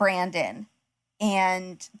Brandon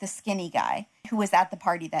and the skinny guy who was at the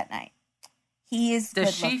party that night. He is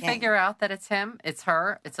Does she figure out that it's him? It's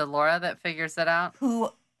her? It's Alora that figures it out?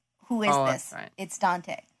 Who is this? Right. It's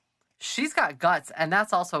Dante. She's got guts, and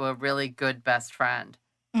that's also a really good best friend.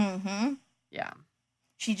 Mm-hmm. Yeah.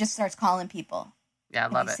 She just starts calling people. Yeah, I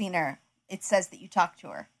love it. You've seen her. It says that you talked to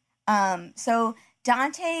her. So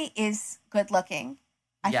Dante is good looking.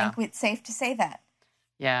 I think it's safe to say that.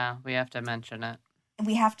 Yeah, we have to mention it.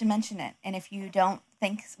 We have to mention it. And if you don't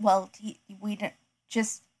think, well,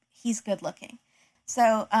 he's good looking.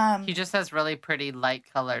 So he just has really pretty light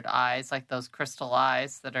colored eyes, like those crystal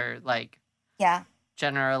eyes that are like, yeah.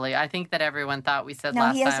 Generally, I think that everyone thought we said last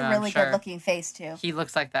time. No, he has a really good looking face too. He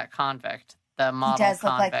looks like that convict. The model he does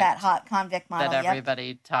look like that hot convict model that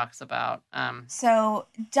everybody talks about. So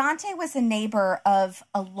Dante was a neighbor of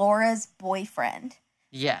Alora's boyfriend.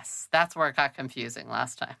 Yes, that's where it got confusing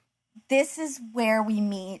last time. This is where we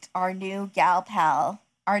meet our new gal pal,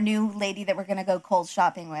 our new lady that we're going to go cold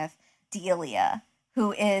shopping with, Delia,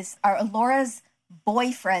 who is Alora's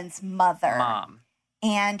boyfriend's mom,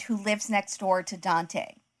 and who lives next door to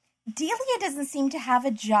Dante. Delia doesn't seem to have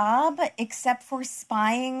a job except for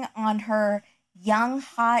spying on her young,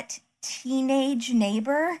 hot, teenage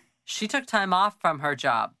neighbor. She took time off from her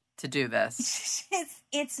job to do this.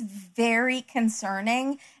 It's very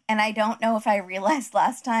concerning, and I don't know if I realized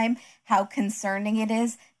last time how concerning it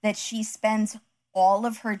is that she spends all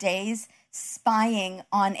of her days spying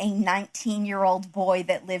on a 19-year-old boy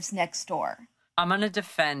that lives next door. I'm going to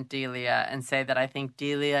defend Delia and say that I think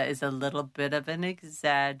Delia is a little bit of an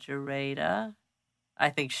exaggerator. I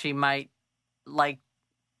think she might,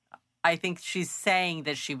 I think she's saying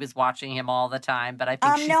that she was watching him all the time, but I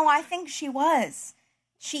think No, I think she was.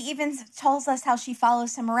 She even tells us how she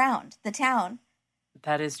follows him around the town.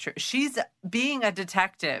 That is true. She's being a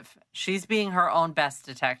detective. She's being her own best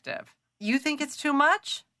detective. You think it's too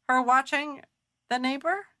much, her watching the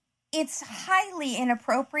neighbor? It's highly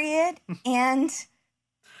inappropriate, and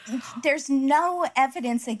there's no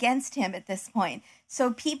evidence against him at this point.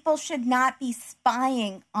 So people should not be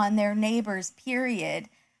spying on their neighbors, period,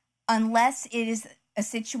 unless it is a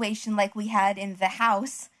situation like we had in the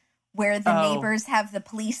house where the neighbors have the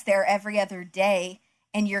police there every other day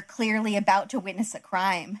and you're clearly about to witness a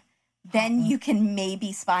crime. Then you can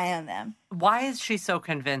maybe spy on them. Why is she so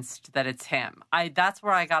convinced that it's him? That's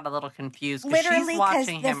where I got a little confused. Literally, because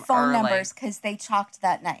the phone numbers, because they talked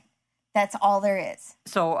that night. That's all there is.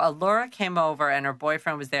 So Laura came over and her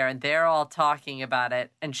boyfriend was there and they're all talking about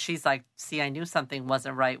it. And she's like, see, I knew something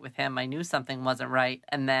wasn't right with him. I knew something wasn't right.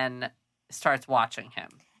 And then starts watching him.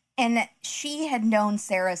 And she had known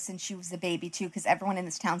Sarah since she was a baby, too, because everyone in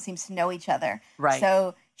this town seems to know each other. Right.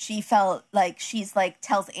 So she felt like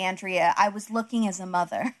tells Andrea, I was looking as a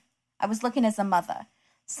mother.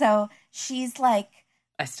 So she's like...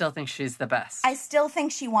 I still think she's the best. I still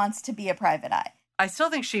think she wants to be a private eye. I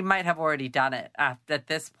still think she might have already done it at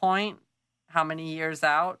this point. How many years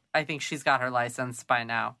out? I think she's got her license by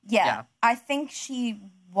now. Yeah. I think she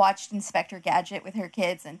watched Inspector Gadget with her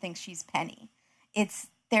kids and thinks she's Penny.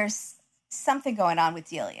 There's something going on with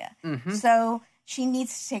Delia. Mm-hmm. So she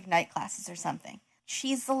needs to take night classes or something.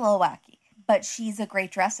 She's a little wacky, but she's a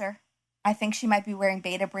great dresser. I think she might be wearing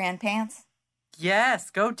Beta brand pants. Yes,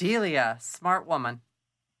 go Delia. Smart woman.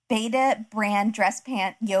 Beta brand dress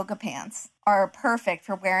yoga pants are perfect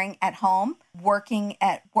for wearing at home, working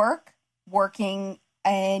at work, working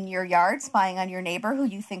in your yard, spying on your neighbor who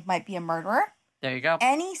you think might be a murderer. There you go.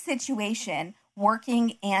 Any situation,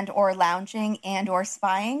 working and or lounging and or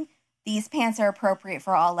spying, these pants are appropriate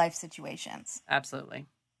for all life situations. Absolutely.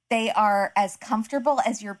 They are as comfortable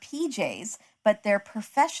as your PJs, but their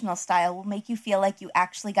professional style will make you feel like you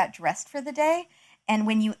actually got dressed for the day. And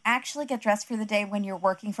when you actually get dressed for the day, when you're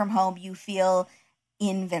working from home, you feel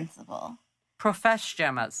invincible.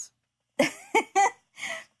 Professionamas.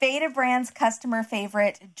 Beta Brand's customer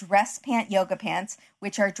favorite dress pant yoga pants,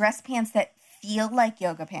 which are dress pants that feel like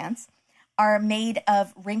yoga pants, are made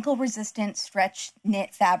of wrinkle-resistant stretch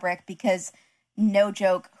knit fabric because, no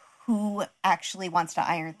joke, who actually wants to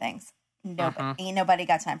iron things? Nobody. Ain't nobody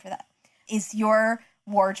got time for that. Is your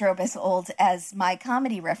wardrobe as old as my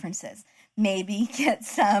comedy references? Maybe get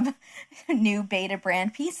some new Beta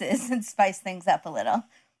Brand pieces and spice things up a little.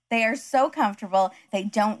 They are so comfortable. They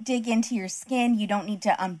don't dig into your skin. You don't need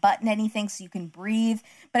to unbutton anything so you can breathe.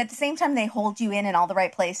 But at the same time, they hold you in all the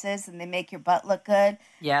right places and they make your butt look good.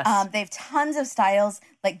 Yes. They have tons of styles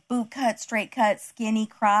like boot cut, straight cut, skinny,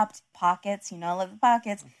 cropped, pockets. You know, I love the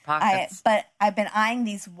pockets. But I've been eyeing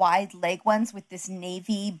these wide leg ones with this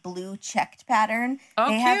navy blue checked pattern. Oh,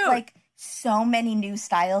 they cute. have like so many new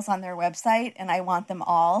styles on their website and I want them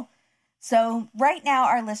all. So right now,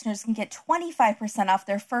 our listeners can get 25% off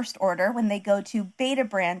their first order when they go to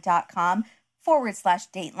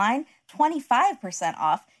betabrand.com/Dateline, 25%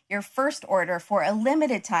 off your first order for a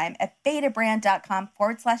limited time at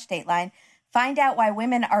betabrand.com/Dateline. Find out why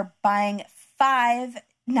women are buying 5,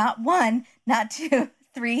 not 1, not 2,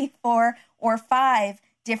 3, 4, or 5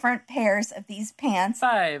 different pairs of these pants.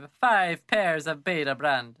 Five pairs of Beta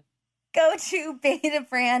Brand. Go to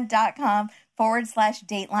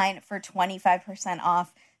betabrand.com/Dateline for 25%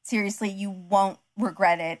 off. Seriously, you won't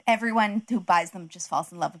regret it. Everyone who buys them just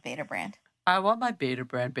falls in love with Beta Brand. I want my Beta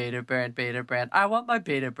Brand, Beta Brand, Beta Brand. I want my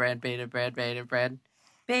Beta Brand, Beta Brand, Beta Brand.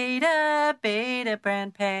 Beta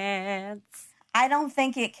Brand pants. I don't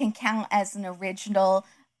think it can count as an original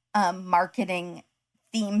marketing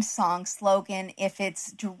theme song slogan if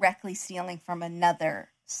it's directly stealing from another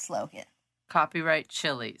slogan. Copyright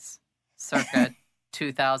Chili's. Circa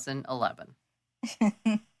 2011.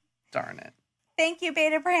 Darn it. Thank you,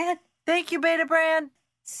 Beta Brand. Thank you, Beta Brand.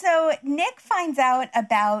 So Nick finds out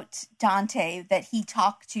about Dante, that he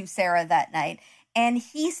talked to Sarah that night, and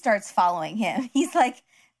he starts following him. He's like,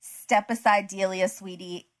 step aside, Delia,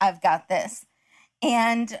 sweetie. I've got this.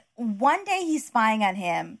 And one day he's spying on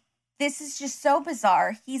him. This is just so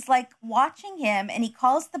bizarre. He's like watching him, and he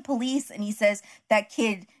calls the police, and he says, that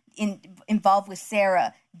kid involved with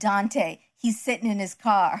Sarah, Dante, he's sitting in his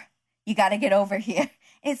car. You got to get over here.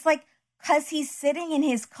 It's like, because he's sitting in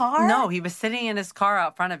his car? No, he was sitting in his car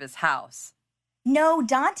out front of his house. No,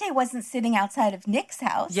 Dante wasn't sitting outside of Nick's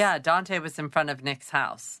house. Yeah, Dante was in front of Nick's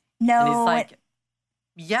house. No. And he's like,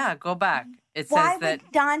 yeah, go back. It says that. Why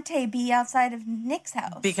would Dante be outside of Nick's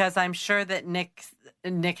house? Because I'm sure that Nick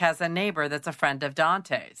has a neighbor that's a friend of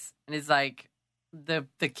Dante's. And he's like, the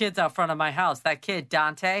kid's out front of my house. That kid,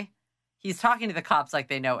 Dante, he's talking to the cops like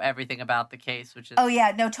they know everything about the case, which is... Oh,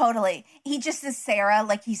 yeah, no, totally. He just says Sarah,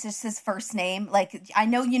 like he's just his first name. Like, I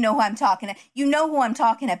know you know who I'm talking to. You know who I'm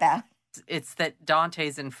talking about. It's that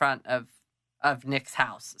Dante's in front of Nick's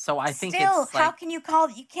house. So I think Still, it's like... how can you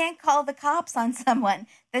can't call the cops on someone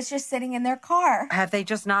that's just sitting in their car. Have they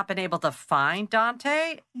just not been able to find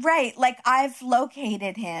Dante? Right, like, I've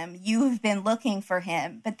located him. You've been looking for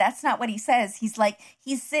him. But that's not what he says. He's like,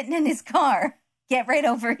 he's sitting in his car. Get right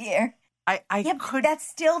over here. That's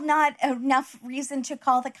still not enough reason to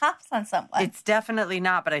call the cops on someone. It's definitely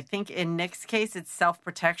not, but I think in Nick's case, it's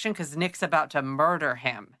self-protection because Nick's about to murder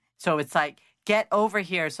him. So it's like, get over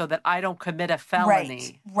here so that I don't commit a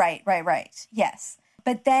felony. Right. Yes.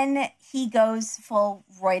 But then he goes full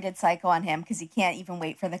roided psycho on him because he can't even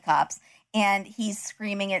wait for the cops. And he's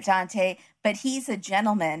screaming at Dante, but he's a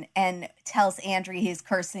gentleman and tells Andrew he's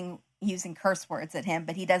using curse words at him,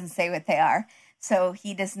 but he doesn't say what they are. So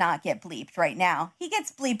he does not get bleeped right now. He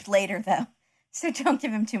gets bleeped later, though. So don't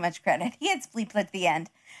give him too much credit. He gets bleeped at the end.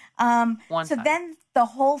 Then the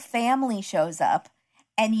whole family shows up,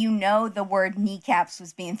 and you know the word kneecaps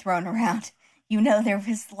was being thrown around. You know there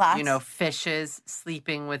was lots. You know, fishes,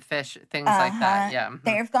 sleeping with fish, things like that. Yeah. Mm-hmm.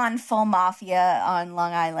 They've gone full mafia on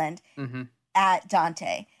Long Island at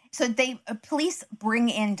Dante. So police bring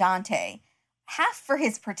in Dante, half for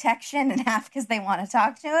his protection and half because they want to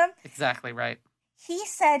talk to him. Exactly right. He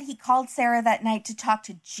said he called Sarah that night to talk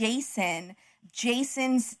to Jason.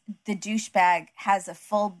 Jason's, the douchebag, has a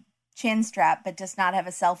full chin strap but does not have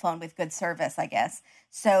a cell phone with good service, I guess.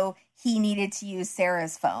 So he needed to use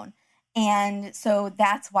Sarah's phone. And so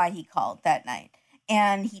that's why he called that night.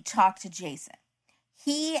 And he talked to Jason.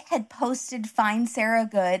 He had posted Find Sarah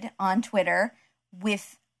Goode on Twitter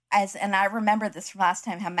and I remember this from last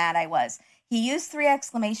time how mad I was. He used 3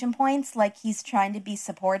 exclamation points like he's trying to be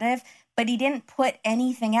supportive, but he didn't put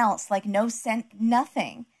anything else, like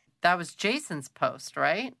nothing. That was Jason's post,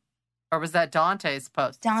 right? Or was that Dante's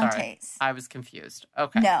post? Dante's. Sorry, I was confused.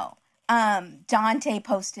 Okay. No. Dante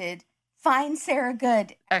posted, Find Sarah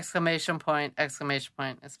Goode. Exclamation point, exclamation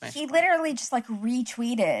point, exclamation He point. literally just like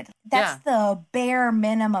retweeted. That's the bare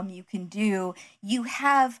minimum you can do. You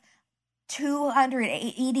have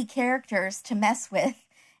 280 characters to mess with,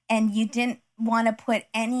 and you didn't want to put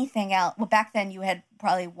anything else. Well, back then you had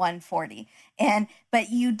probably 140, but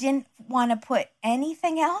you didn't want to put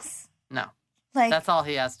anything else. No, like that's all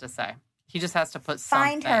he has to say. He just has to put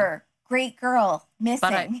something. Find her, great girl,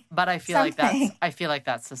 missing. But I feel like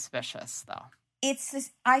that's suspicious, though.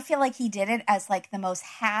 I feel like he did it as like the most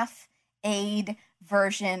half-aid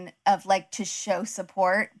version of like to show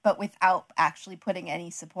support, but without actually putting any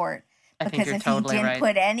support. Because if he didn't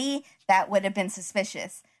put any, that would have been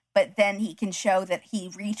suspicious. But then he can show that he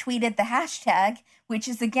retweeted the hashtag, which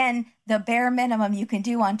is, again, the bare minimum you can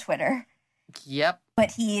do on Twitter. Yep.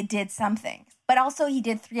 But he did something. But also he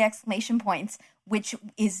did 3 exclamation points, which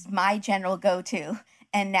is my general go-to.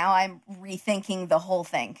 And now I'm rethinking the whole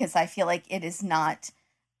thing because I feel like it is not,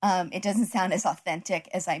 it doesn't sound as authentic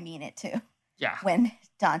as I mean it to. Yeah. When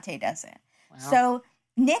Dante does it. Wow. So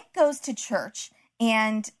Nick goes to church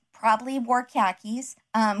and probably wore khakis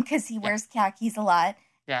because he wears khakis a lot.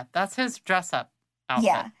 Yeah, that's his dress-up outfit.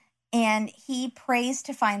 Yeah, and he prays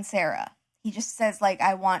to find Sarah. He just says, like,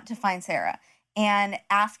 I want to find Sarah. And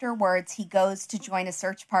afterwards, he goes to join a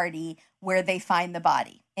search party where they find the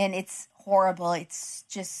body. And it's horrible. It's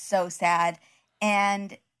just so sad.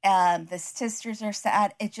 And the sisters are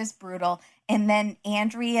sad. It's just brutal. And then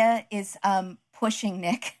Andrea is pushing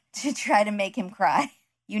Nick to try to make him cry.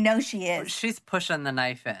 You know she is. She's pushing the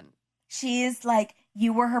knife in. She is like,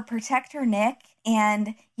 you were her protector, Nick.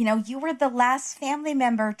 And, you were the last family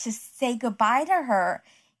member to say goodbye to her.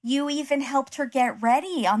 You even helped her get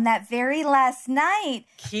ready on that very last night.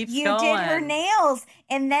 You did her nails.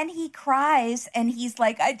 And then he cries and he's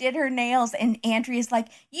like, I did her nails. And Andrea's like,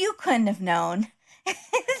 you couldn't have known. Like,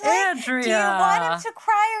 Andrea. Do you want him to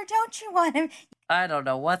cry or don't you want him? I don't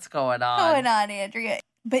know what's going on. Andrea.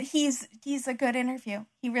 But he's a good interview.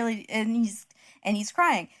 He really, and he's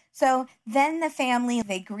crying. So then the family,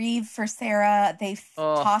 they grieve for Sarah. They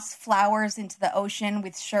toss flowers into the ocean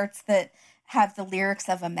with shirts that have the lyrics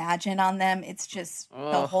of Imagine on them. It's just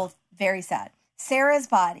the whole, very sad. Sarah's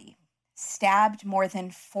body, stabbed more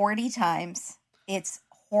than 40 times. It's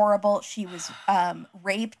horrible. She was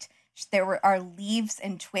raped. There are leaves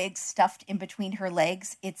and twigs stuffed in between her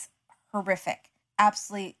legs. It's horrific.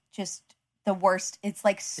 Absolutely just the worst. It's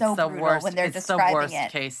like so brutal when they're describing it. It's the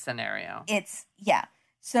worst case scenario. Yeah.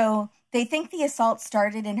 So they think the assault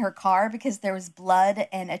started in her car because there was blood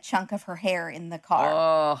and a chunk of her hair in the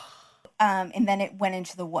car. And then it went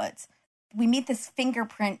into the woods. We meet this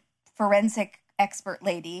fingerprint forensic expert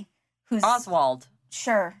lady who's Oswald.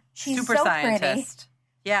 Sure. She's super so scientist. Pretty.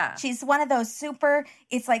 Yeah. She's one of those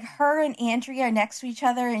it's like her and Andrea are next to each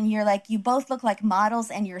other and you're like, you both look like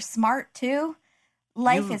models and you're smart too.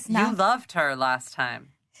 Life is not. You loved her last time.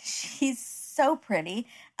 She's so pretty.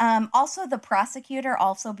 Also, the prosecutor,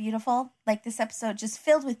 also beautiful. Like this episode, just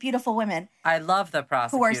filled with beautiful women. I love the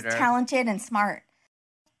prosecutor. Who are talented and smart.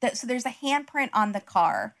 So there's a handprint on the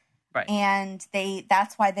car. Right. And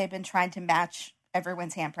that's why they've been trying to match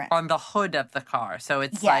everyone's handprint. On the hood of the car. So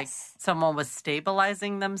it's like someone was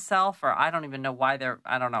stabilizing themselves, or I don't even know why I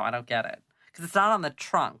don't know. I don't get it. Because it's not on the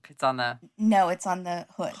trunk. It's on the... No, it's on the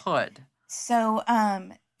hood. So,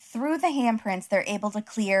 through the handprints, they're able to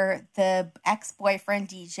clear the ex-boyfriend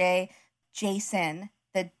DJ, Jason,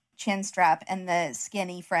 the chin strap, and the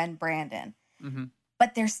skinny friend, Brandon. Mm-hmm.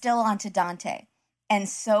 But they're still onto Dante. And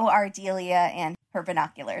so are Delia and her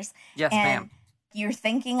binoculars. Yes, ma'am. You're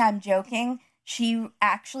thinking I'm joking. She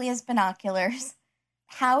actually has binoculars.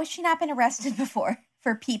 How has she not been arrested before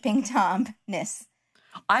for peeping Tom-ness?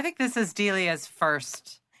 I think this is Delia's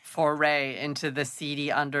first foray into the seedy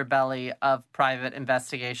underbelly of private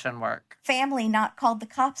investigation work. Family not called the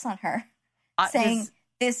cops on her, saying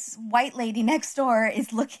this white lady next door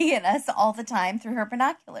is looking at us all the time through her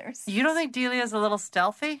binoculars. You don't think Delia's a little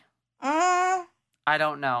stealthy? I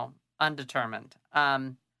don't know. Undetermined.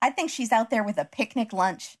 I think she's out there with a picnic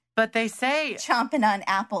lunch. But they say... chomping on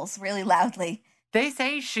apples really loudly. They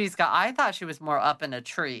say she's got... I thought she was more up in a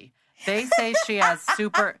tree. They say she has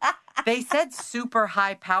super... They said super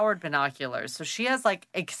high-powered binoculars. So she has, like,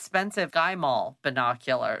 expensive Guy Mall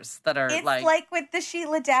binoculars that are, It's like with the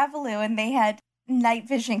Sheila Davalloo, and they had night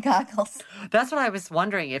vision goggles. That's what I was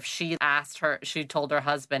wondering, if she told her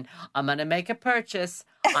husband, I'm going to make a purchase.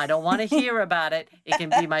 I don't want to hear about it. It can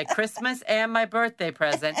be my Christmas and my birthday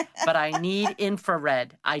present, but I need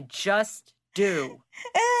infrared. I just do.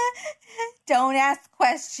 Don't ask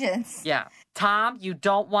questions. Yeah. Tom, you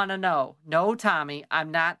don't want to know. No, Tommy,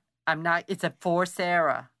 I'm not. It's for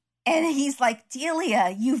Sarah. And he's like,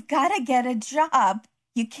 Delia, you've got to get a job.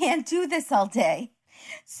 You can't do this all day.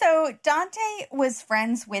 So Dante was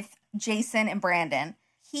friends with Jason and Brandon.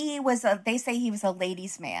 They say he was a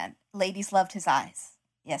ladies' man. Ladies loved his eyes.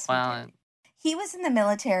 Yes, we did. He was in the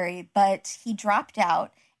military, but he dropped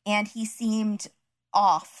out, and he seemed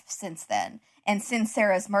off since then. And since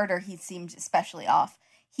Sarah's murder, he seemed especially off.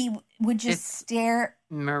 He would just stare.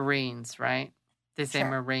 Marines, right? They say Sure.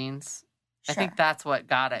 Marines. Sure. I think that's what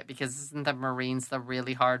got it, because isn't the Marines the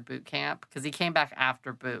really hard boot camp? Because he came back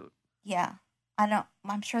after boot. Yeah.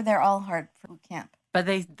 I'm sure they're all hard for boot camp. But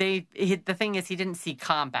the thing is, he didn't see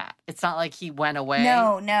combat. It's not like he went away.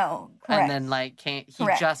 No. Correct. And then, he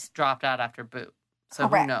just dropped out after boot. So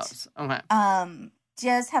Correct. Who knows? Okay.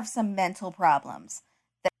 Does have some mental problems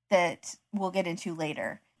that we'll get into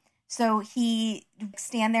later. So he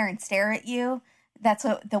stand there and stare at you. That's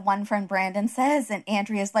what the one friend Brandon says. And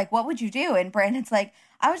Andrea's like, what would you do? And Brandon's like,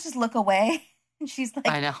 I would just look away. And she's like,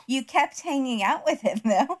 I know. You kept hanging out with him,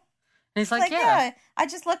 though. And he's like, yeah, I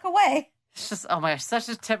just look away. It's just, oh my gosh, such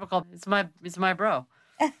a typical, it's my bro.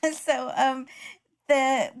 So,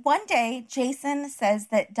 the one day, Jason says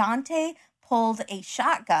that Dante pulled a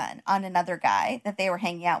shotgun on another guy that they were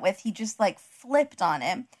hanging out with. He just, flipped on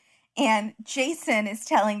him. And Jason is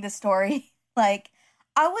telling the story, I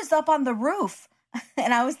was up on the roof.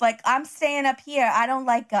 And I was like, I'm staying up here. I don't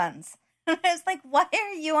like guns. I was like, why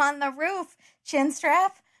are you on the roof,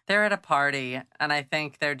 Chinstrap? They're at a party, and I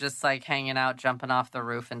think they're just, hanging out, jumping off the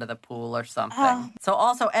roof into the pool or something. Oh. So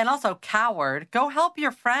also, coward, go help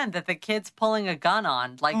your friend that the kid's pulling a gun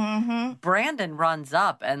on. Brandon runs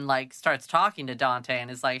up and, starts talking to Dante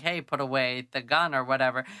and is like, hey, put away the gun or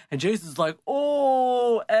whatever. And Jason's like,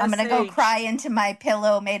 oh, S-H. I'm going to go cry into my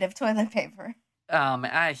pillow made of toilet paper. I'm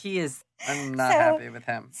not happy with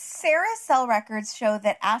him. Sarah's cell records show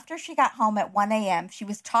that after she got home at 1 a.m., she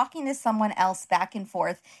was talking to someone else back and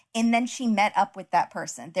forth, and then she met up with that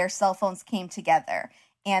person. Their cell phones came together,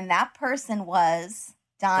 and that person was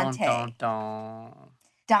Dante. Dun, dun, dun.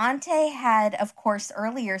 Dante had, of course,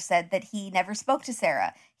 earlier said that he never spoke to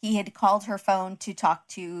Sarah. He had called her phone to talk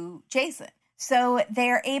to Jason. So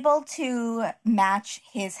they're able to match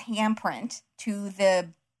his handprint to the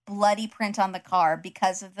bloody print on the car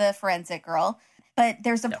because of the forensic girl. But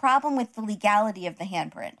there's a problem with the legality of the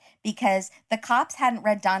handprint, because the cops hadn't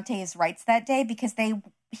read Dante's rights that day because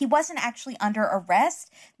he wasn't actually under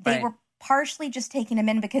arrest. They were partially just taking him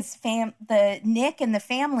in because the Nick and the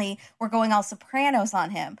family were going all Sopranos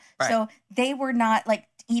on him. Right. So they were not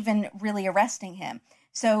even really arresting him.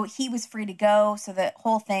 So he was free to go. So the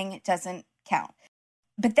whole thing doesn't count.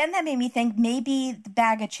 But then that made me think maybe the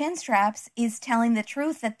bag of chin straps is telling the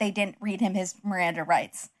truth that they didn't read him his Miranda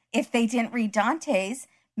rights. If they didn't read Dante's,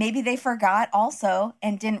 maybe they forgot also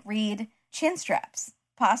and didn't read chin straps.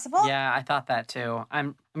 Possible? Yeah, I thought that too.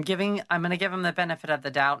 I'm going to give him the benefit of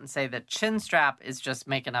the doubt and say that Chinstrap is just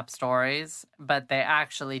making up stories, but they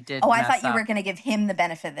actually did. Oh, I thought you were going to give him the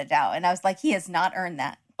benefit of the doubt, and I was like, he has not earned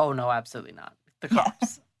that. Oh no, absolutely not. The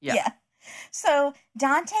cops. Yeah. So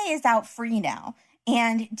Dante is out free now,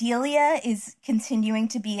 and Delia is continuing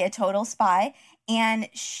to be a total spy, and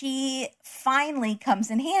she finally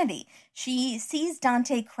comes in handy. She sees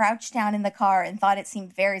Dante crouched down in the car and thought it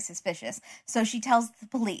seemed very suspicious. So she tells the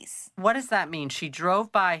police. What does that mean? She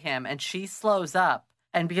drove by him and she slows up.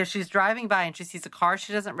 And because she's driving by and she sees a car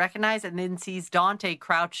she doesn't recognize and then sees Dante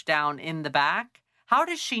crouched down in the back. How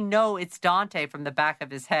does she know it's Dante from the back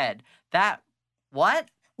of his head? What?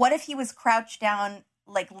 What if he was crouched down,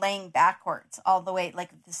 laying backwards all the way,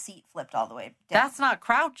 the seat flipped all the way down? That's not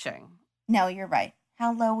crouching. No, you're right.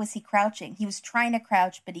 How low was he crouching? He was trying to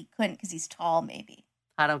crouch, but he couldn't because he's tall, maybe.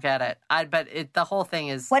 I don't get it. The whole thing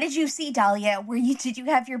is... What did you see, Dahlia? Did you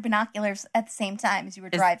have your binoculars at the same time as you were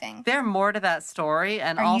driving? There more to that story?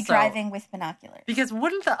 And Are you driving with binoculars? Because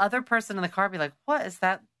wouldn't the other person in the car be like, what is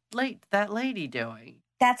that lady doing?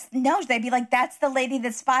 They'd be like, that's the lady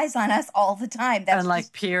that spies on us all the time. That's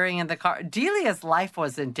and peering in the car. Delia's life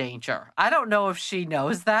was in danger. I don't know if she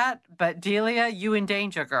knows that, but Delia, you in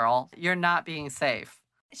danger, girl. You're not being safe.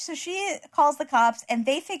 So she calls the cops, and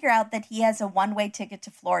they figure out that he has a one-way ticket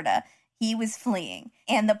to Florida. he was fleeing.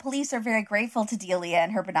 And the police are very grateful to Delia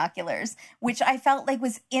and her binoculars, which I felt like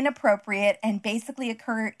was inappropriate and basically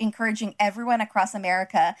encouraging everyone across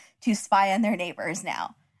America to spy on their neighbors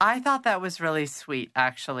now. I thought that was really sweet,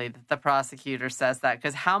 actually, that the prosecutor says that,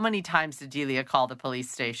 because how many times did Delia call the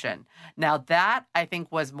police station? Now, that, I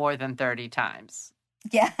think, was more than 30 times.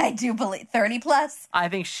 Yeah, I do believe 30 plus. I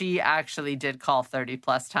think she actually did call 30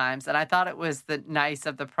 plus times, and I thought it was nice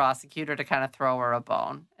of the prosecutor to kind of throw her a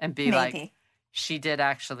bone and be like, she did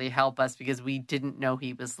actually help us because we didn't know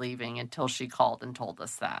he was leaving until she called and told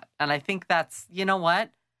us that. And I think that's, you know what?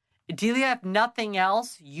 Delia, if nothing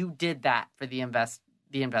else, you did that for the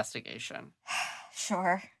investigation.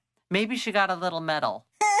 Sure. Maybe she got a little medal.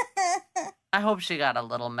 I hope she got a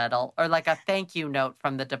little medal or like a thank you note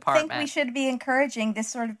from the department. I think we should be encouraging this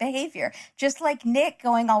sort of behavior. Just like Nick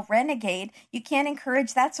going all renegade, you can't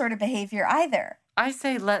encourage that sort of behavior either. I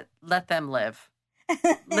say let them live.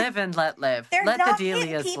 Live and let live. They're let the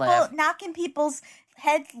Delias live. Knocking people's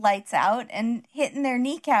headlights out and hitting their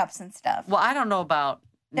kneecaps and stuff. Well, I don't know about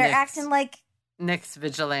They're acting like Nick's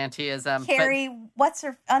vigilanteism. Carrie, what's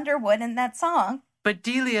her Underwood in that song? But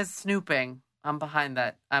Delia's snooping. I'm behind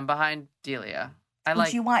that. I'm behind Delia.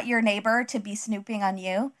 Would you want your neighbor to be snooping on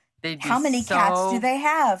you? How many cats do they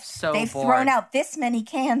have? They've bored. thrown out this many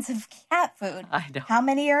cans of cat food. I know. How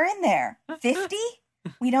many are in there? 50?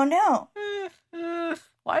 We don't know.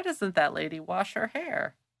 Why doesn't that lady wash her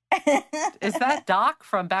hair? Is that Doc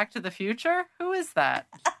from Back to the Future? Who is that?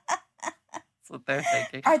 That's what they're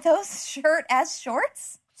thinking. Are those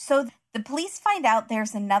shorts? So the police find out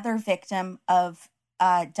there's another victim of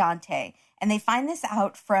Dante. And they find this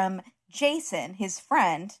out from Jason, his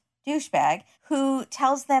friend, douchebag, who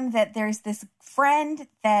tells them that there's this friend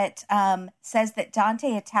that says that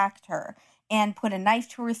Dante attacked her and put a knife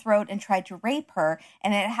to her throat and tried to rape her.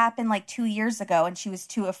 And it happened like 2 years ago, and she was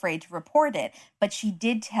too afraid to report it. But she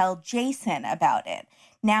did tell Jason about it.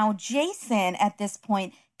 Now, Jason, at this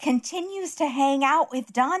point, continues to hang out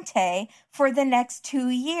with Dante for the next 2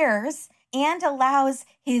 years and allows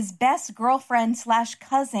his best girlfriend /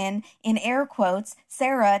 cousin, in air quotes,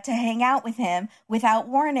 Sarah, to hang out with him without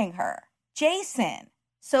warning her. Jason,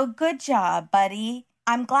 so good job, buddy.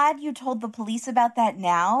 I'm glad you told the police about that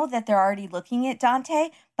now that they're already looking at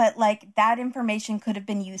Dante, but that information could have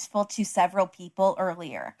been useful to several people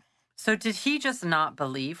earlier. So did he just not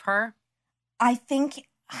believe her? I think,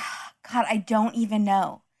 God, I don't even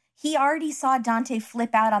know. He already saw Dante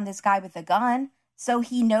flip out on this guy with a gun. So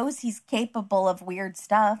he knows he's capable of weird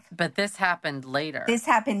stuff. But this happened later. This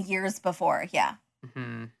happened years before, yeah.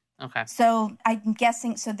 Mm-hmm. Okay. So I'm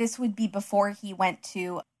guessing, this would be before he went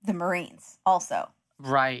to the Marines also.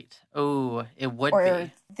 Right. Oh, it would be.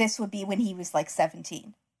 Or this would be when he was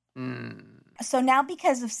 17. So now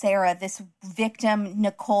because of Sarah, this victim,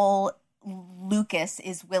 Nicole Lucas,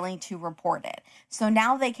 is willing to report it. So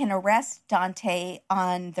now they can arrest Dante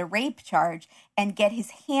on the rape charge and get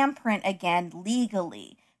his handprint again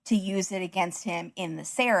legally to use it against him in the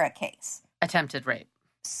Sarah case. Attempted rape.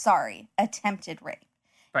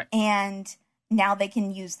 Right. And now they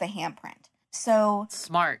can use the handprint. So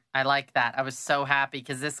smart. I like that. I was so happy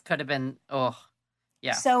because this could have been,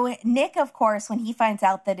 yeah. So Nick, of course, when he finds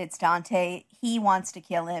out that it's Dante, he wants to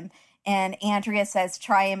kill him. And Andrea says,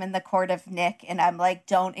 try him in the court of Nick. And I'm like,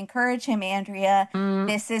 don't encourage him, Andrea.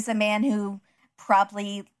 This is a man who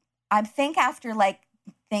probably, I think after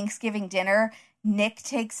Thanksgiving dinner, Nick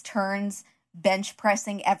takes turns bench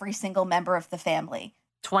pressing every single member of the family.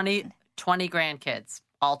 20 grandkids.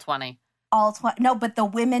 All 20. No, but the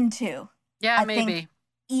women too. Yeah, I maybe. Think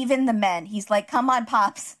even the men. He's like, come on,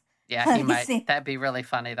 Pops. Yeah, he might. That'd be really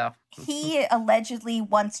funny, though. He allegedly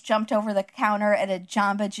once jumped over the counter at a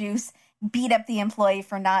Jamba Juice, beat up the employee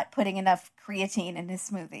for not putting enough creatine in his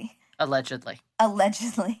smoothie. Allegedly.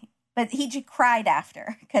 But he cried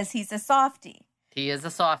after because he's a softie. He is a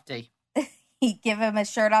softie. He give him a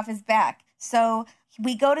shirt off his back. So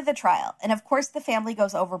we go to the trial. And of course, the family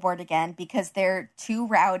goes overboard again because they're too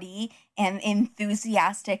rowdy and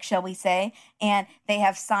enthusiastic, shall we say. And they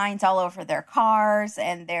have signs all over their cars.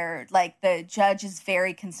 And they're the judge is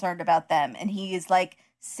very concerned about them. And he is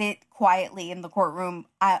sit quietly in the courtroom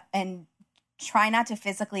and try not to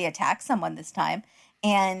physically attack someone this time.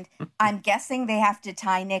 And I'm guessing they have to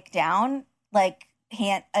tie Nick down. I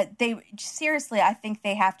think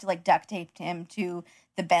they have to duct tape him to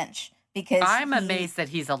the bench. Because I'm amazed that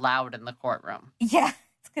he's allowed in the courtroom. Yeah,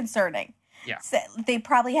 it's concerning. Yeah. So they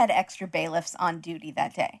probably had extra bailiffs on duty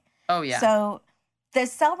that day. Oh, yeah. So the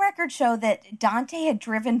cell records show that Dante had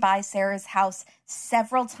driven by Sarah's house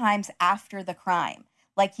several times after the crime.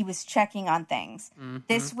 like he was checking on things. Mm-hmm.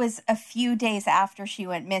 This was a few days after she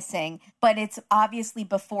went missing, but it's obviously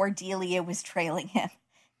before Delia was trailing him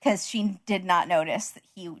because she did not notice that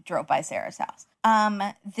he drove by Sarah's house.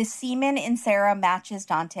 The semen in Sarah matches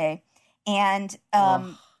Dante, and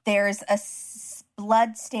there's a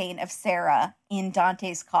blood stain of Sarah in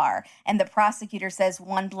Dante's car, and the prosecutor says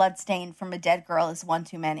one blood stain from a dead girl is one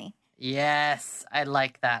too many. Yes, I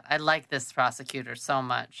like that. I like this prosecutor so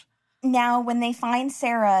much. Now, when they find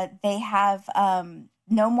Sarah, they have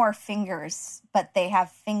no more fingers, but they have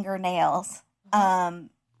fingernails. Did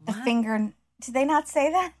they not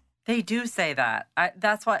say that? They do say that.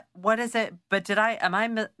 What is it? But am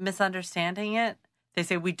I misunderstanding it? They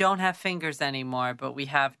say we don't have fingers anymore, but we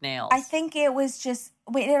have nails. I think it was just,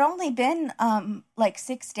 it had only been like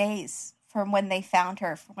 6 days from when they found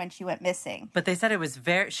her, from when she went missing. But they said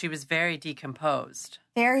she was very decomposed.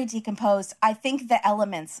 Very decomposed. I think the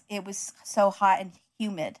elements, it was so hot and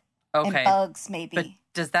humid. Okay. And bugs, maybe. But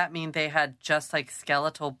does that mean they had just like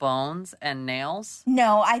skeletal bones and nails?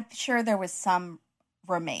 No, I'm sure there was some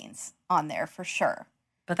remains on there for sure.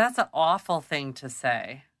 But that's an awful thing to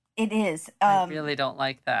say. It is. I really don't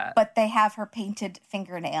like that. But they have her painted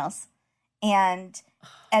fingernails. And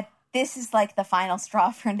this is like the final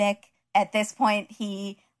straw for Nick. At this point,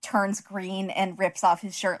 he turns green and rips off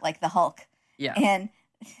his shirt like the Hulk. Yeah. And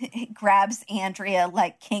grabs Andrea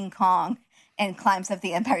like King Kong and climbs up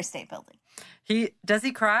the Empire State Building. Does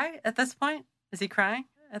he cry at this point? Is he crying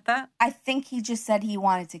at that? I think he just said he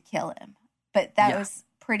wanted to kill him. But that was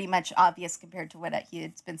pretty much obvious compared to what he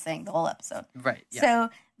had been saying the whole episode. Right. Yeah. So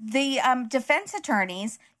the defense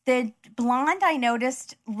attorneys, the blonde I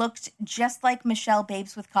noticed looked just like Michelle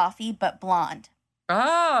Babes with Coffee, but blonde.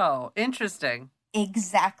 Oh, interesting.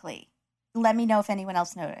 Exactly. Let me know if anyone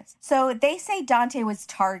else noticed. So they say Dante was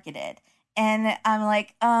targeted. And I'm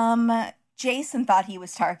like, Jason thought he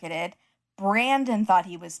was targeted. Brandon thought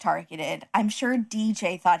he was targeted. I'm sure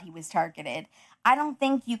DJ thought he was targeted. I don't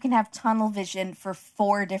think you can have tunnel vision for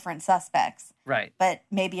 4 different suspects. Right. But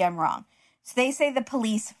maybe I'm wrong. So they say the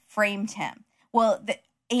police framed him. Well,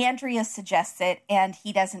 Andrea suggests it, and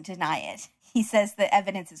he doesn't deny it. He says the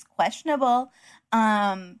evidence is questionable.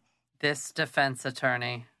 This defense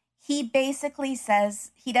attorney. He basically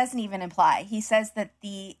says, he doesn't even imply. He says that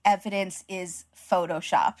the evidence is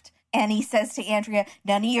photoshopped. And he says to Andrea,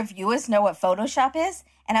 none of your viewers know what Photoshop is?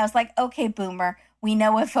 And I was like, okay, boomer, we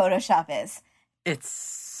know what Photoshop is. It's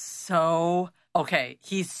so... Okay,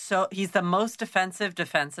 he's the most defensive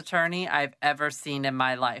defense attorney I've ever seen in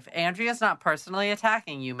my life. Andrea's not personally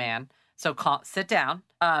attacking you, man. So sit down.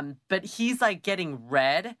 But he's like getting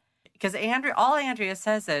red because all Andrea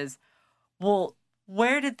says is, well,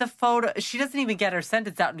 where did the photo... She doesn't even get her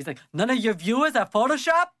sentence out. And he's like, none of your viewers are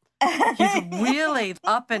Photoshop? He's really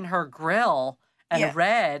up in her grill and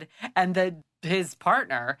red. And his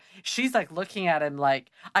partner, she's like looking at him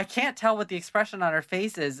like, I can't tell what the expression on her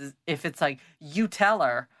face is if it's like, you tell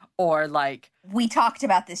her, or like, we talked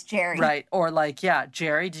about this, Jerry. Right. Or like, yeah,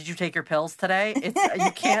 Jerry, did you take your pills today?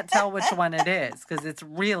 You can't tell which one it is because it's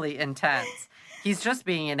really intense. He's just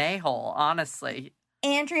being an a-hole, honestly.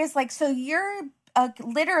 Andrea's like, so you're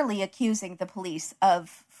literally accusing the police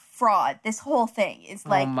of fraud. This whole thing is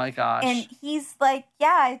like, oh my gosh. And he's like,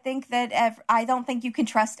 yeah, I think that I don't think you can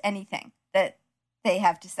trust anything that they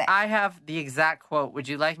have to say. I have the exact quote. Would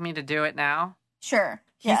you like me to do it now? Sure.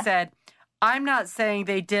 He said, I'm not saying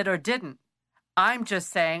they did or didn't. I'm just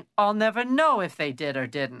saying I'll never know if they did or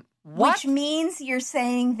didn't. What? Which means you're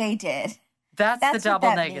saying they did. That's the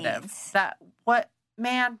double negative. Means.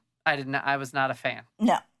 Man, I was not a fan.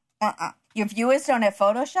 No. Your viewers don't have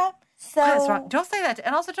Photoshop? So what is wrong? Don't say that.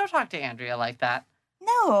 And also don't talk to Andrea like that.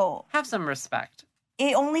 No. Have some respect.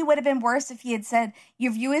 It only would have been worse if he had said,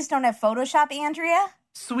 your viewers don't have Photoshop, Andrea?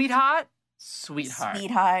 Sweetheart.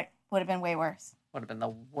 Sweetheart. Would have been way worse. Would have been the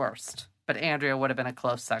worst. But Andrea would have been a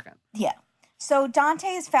close second. Yeah. So Dante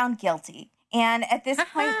is found guilty. And at this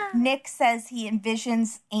point, Nick says he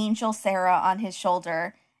envisions Angel Sarah on his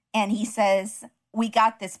shoulder. And he says, we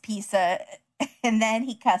got this pizza. And then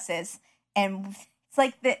he cusses. And it's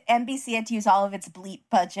like the NBC had to use all of its bleep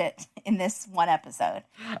budget in this one episode.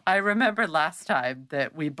 I remember last time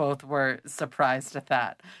that we both were surprised at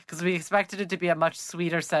that. Because we expected it to be a much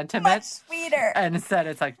sweeter sentiment. Much sweeter. And instead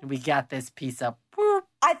it's like, we got this pizza. Boop.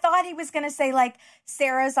 I thought he was going to say, like,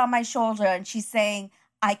 Sarah's on my shoulder, and she's saying,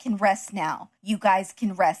 I can rest now. You guys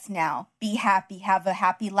can rest now. Be happy. Have a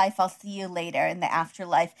happy life. I'll see you later in the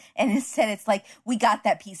afterlife. And instead, it's like, we got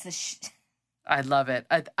that piece of shit. I love it.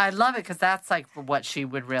 I love it because that's, like, what she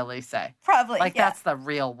would really say. Probably, Like, that's the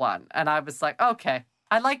real one. And I was like, okay.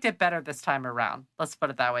 I liked it better this time around. Let's put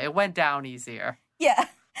it that way. It went down easier. Yeah.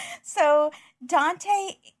 So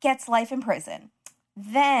Dante gets life in prison.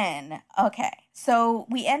 Then, okay, so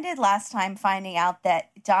we ended last time finding out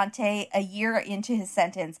that Dante, a year into his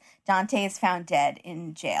sentence, Dante is found dead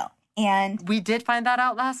in jail. And we did find that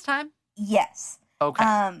out last time? Yes.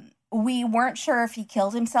 Okay. We weren't sure if he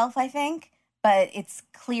killed himself, I think, but it's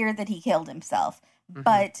clear that he killed himself. Mm-hmm.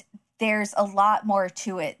 But there's a lot more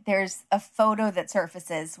to it. There's a photo that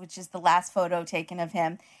surfaces, which is the last photo taken of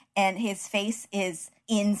him, and his face is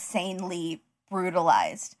insanely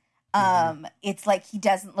brutalized. It's like he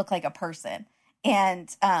doesn't look like a person,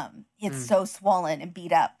 and it's so swollen and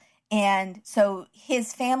beat up. And so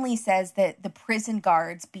his family says that the prison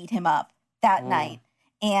guards beat him up that night,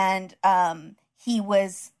 and he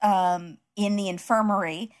was in the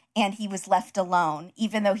infirmary, and he was left alone,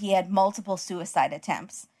 even though he had multiple suicide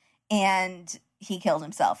attempts, and he killed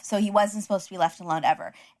himself. So he wasn't supposed to be left alone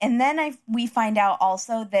ever. And then we find out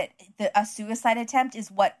also that a suicide attempt is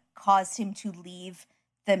what caused him to leave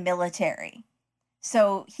the military.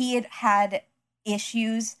 So he had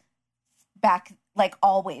issues back, like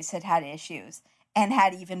always had issues, and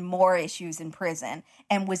had even more issues in prison,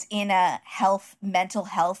 and was in a mental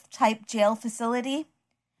health type jail facility.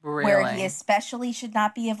 Really? Where he especially should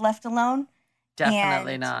not be left alone.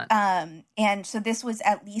 Definitely not. And so this was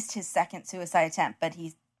at least his second suicide attempt, but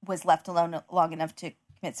he was left alone long enough to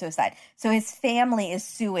commit suicide. So his family is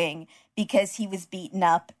suing because he was beaten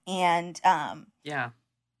up and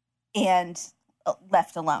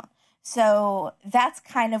left alone. So that's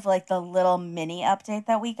kind of like the little mini update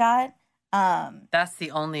that we got. That's the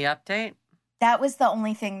only update? That was the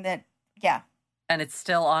only thing that, yeah. And it's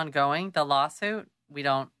still ongoing, the lawsuit? We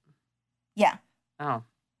don't... Yeah. Oh.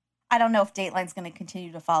 I don't know if Dateline's going to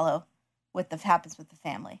continue to follow what happens with the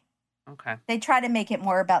family. Okay. They try to make it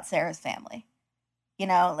more about Sarah's family. You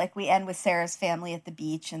know, like we end with Sarah's family at the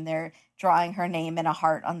beach, and they're drawing her name in a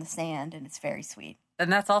heart on the sand, and it's very sweet. And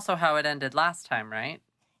that's also how it ended last time, right?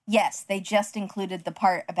 Yes, they just included the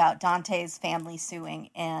part about Dante's family suing,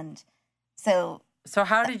 and so... So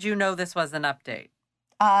how did you know this was an update?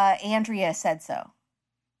 Andrea said so.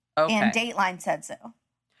 Okay. And Dateline said so.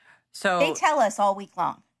 So they tell us all week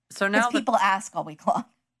long. So now people ask all week long.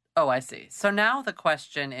 Oh, I see. So now the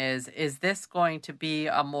question is this going to be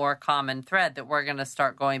a more common thread that we're going to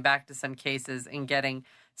start going back to some cases and getting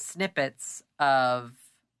snippets of,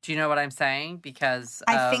 do you know what I'm saying? Because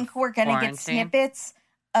I think we're going to get snippets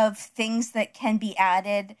of things that can be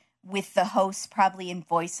added with the host probably in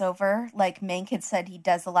voiceover. Like Mink had said, he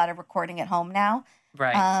does a lot of recording at home now.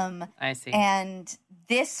 Right. I see. And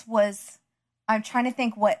this was... I'm trying to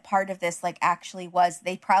think what part of this actually was.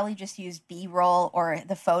 They probably just used B-roll or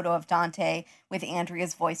the photo of Dante with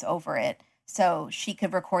Andrea's voice over it, so she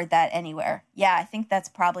could record that anywhere. Yeah, I think that's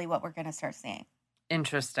probably what we're going to start seeing.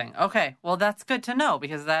 Interesting. Okay, well, that's good to know,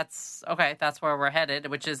 because that's where we're headed,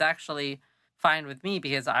 which is actually fine with me,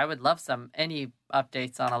 because I would love any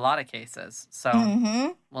updates on a lot of cases. So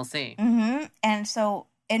We'll see. Mm-hmm.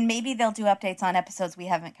 And maybe they'll do updates on episodes we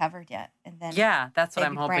haven't covered yet, and then that's what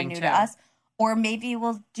I'm hoping brand new too. To us. Or maybe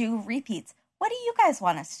we'll do repeats. What do you guys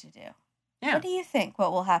want us to do? Yeah. What do you think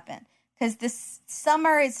what will happen? Because this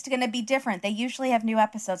summer is going to be different. They usually have new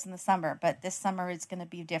episodes in the summer, but this summer is going to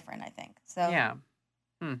be different, I think. So yeah.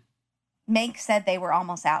 Meg said they were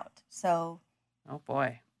almost out. So oh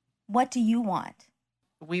boy. What do you want?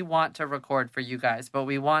 We want to record for you guys, but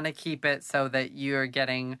we want to keep it so that you're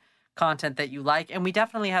getting content that you like. And we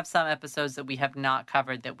definitely have some episodes that we have not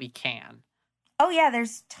covered that we can. Oh, yeah,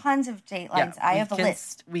 there's tons of Datelines. I have a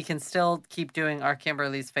list. We can still keep doing our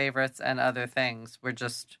Kimberly's favorites and other things. We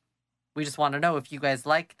just want to know if you guys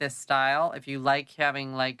like this style, if you like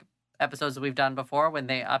having episodes that we've done before when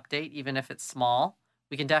they update, even if it's small,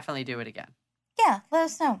 we can definitely do it again. Yeah, let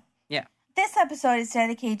us know. Yeah. This episode is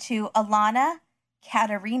dedicated to Alana,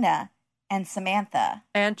 Katerina, and Samantha.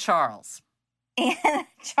 And Charles. And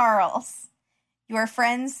Charles. Your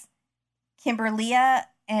friends, Kimberlia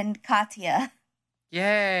and Katya.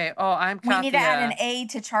 Yay. Oh, I'm Katya. We need to add an A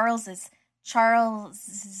to Charles's.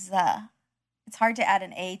 Charles. It's hard to add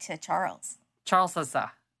an A to Charles. Charles. I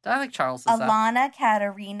like Charles. Alana,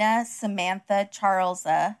 Katerina, Samantha, Charles.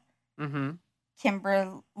 Mm-hmm.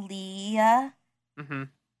 Kimberlia. Mm-hmm.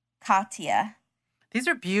 Katya. These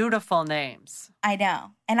are beautiful names. I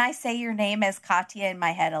know. And I say your name as Katya in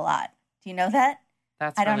my head a lot. Do you know that?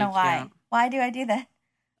 I don't know why. Why do I do that?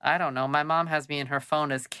 I don't know. My mom has me in her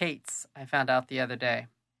phone as Kate's. I found out the other day.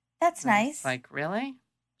 That's nice. It's really?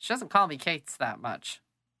 She doesn't call me Kate's that much.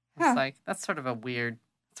 It's that's sort of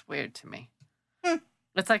it's weird to me.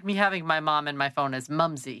 It's like me having my mom in my phone as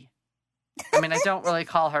Mumsy. I mean, I don't really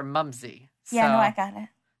call her Mumsy. So, yeah, no, I got it.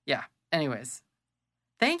 Yeah. Anyways,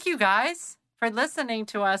 thank you guys for listening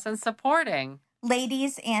to us and supporting.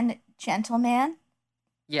 Ladies and gentlemen.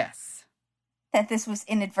 Yes. That this was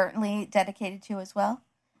inadvertently dedicated to as well.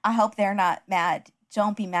 I hope they're not mad.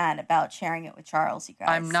 Don't be mad about sharing it with Charles, you guys.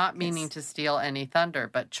 I'm not meaning to steal any thunder,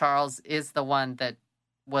 but Charles is the one that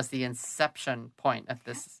was the inception point of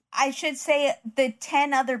this. I should say the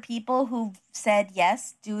 10 other people who said,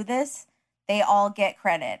 yes, do this, they all get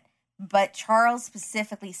credit. But Charles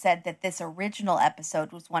specifically said that this original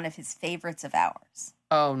episode was one of his favorites of ours.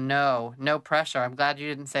 Oh, no. No pressure. I'm glad you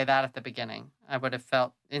didn't say that at the beginning. I would have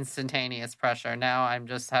felt instantaneous pressure. Now I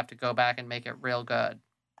just have to go back and make it real good.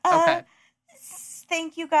 Okay.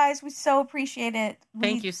 Thank you, guys. We so appreciate it.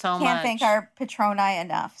 Thank you so much. Can't thank our patroni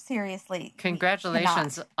enough. Seriously.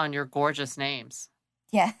 Congratulations on your gorgeous names.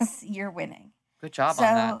 Yes, you're winning. Good job on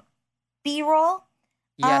that. B-roll?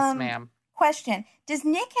 Yes, ma'am. Question. Does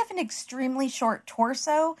Nick have an extremely short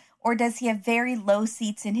torso, or does he have very low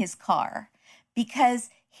seats in his car? Because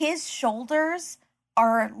his shoulders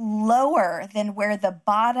are lower than where the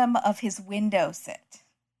bottom of his window sit.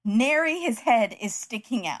 Nary his head is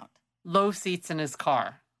sticking out. Low seats in his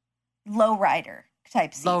car. Lowrider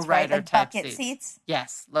type seats, right? Like type bucket seats?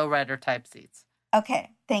 Yes, lowrider type seats. Okay,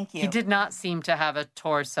 thank you. He did not seem to have a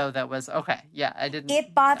torso that was, okay, yeah, I didn't.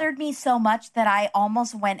 It bothered me so much that I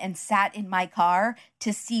almost went and sat in my car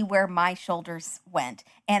to see where my shoulders went.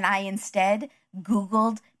 And I instead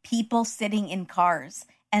Googled people sitting in cars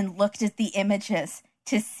and looked at the images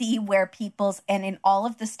to see where people's, and in all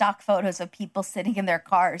of the stock photos of people sitting in their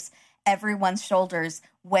cars, everyone's shoulders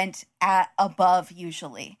went at above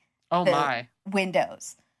usually. Oh my.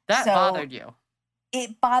 Windows. That bothered you.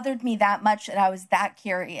 It bothered me that much that I was that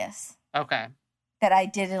curious. Okay. That I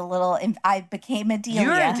did a little, I became a Delia.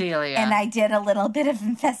 You're a Delia. And I did a little bit of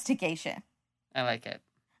investigation. I like it.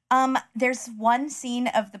 There's one scene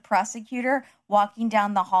of the prosecutor walking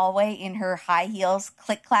down the hallway in her high heels,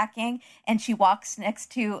 click-clacking, and she walks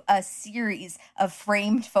next to a series of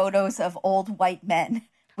framed photos of old white men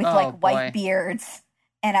with white beards.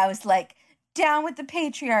 And I was like, down with the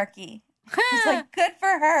patriarchy. It's like, good for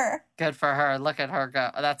her. Good for her. Look at her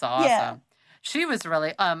go. That's awesome. Yeah. She was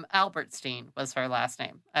really, Albertstein was her last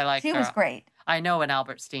name. I like her. She was great. I know an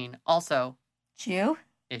Albertstein. Also. Jew?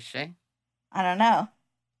 Is she? I don't know.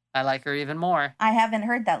 I like her even more. I haven't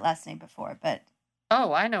heard that last name before, but.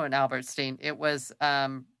 Oh, I know an Albertstein. It was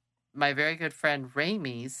my very good friend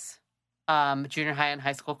Ramey's junior high and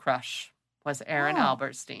high school crush was Aaron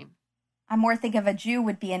Albertstein. I more think of a Jew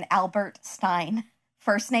would be an Albert Stein.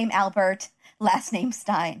 First name Albert, last name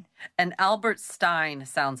Stein. An Albert Stein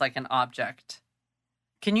sounds like an object.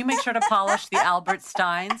 Can you make sure to polish the Albert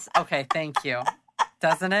Steins? Okay, thank you.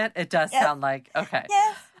 Doesn't it? It does sound like, okay.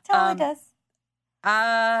 Yes, it totally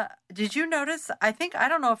does. Did you notice, I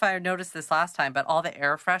don't know if I noticed this last time, but all the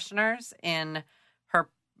air fresheners in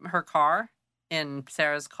her car, in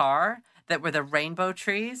Sarah's car, that were the rainbow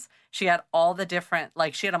trees. She had all the different,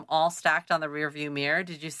 she had them all stacked on the rearview mirror.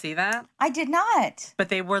 Did you see that? I did not. But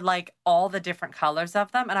they were all the different colors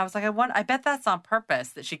of them. And I was like, I bet that's on purpose,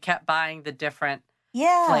 that she kept buying the different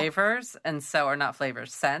flavors. And so, or not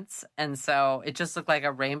flavors, scents. And so it just looked like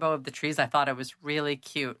a rainbow of the trees. I thought it was really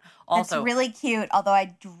cute. Also, it's really cute, although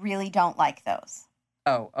I really don't like those.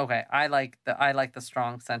 Oh, okay. I like the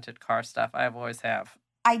strong scented car stuff. I always have.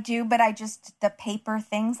 I do, but the paper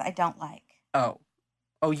things I don't like.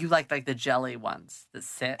 Oh, you like the jelly ones that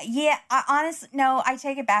sit? Yeah, no, I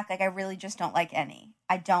take it back. I really just don't like any.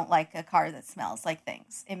 I don't like a car that smells like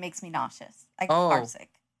things. It makes me nauseous. I get car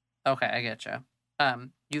sick. Okay, I get you.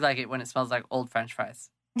 You like it when it smells like old French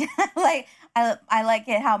fries. I like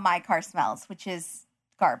it how my car smells, which is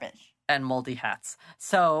garbage. And moldy hats.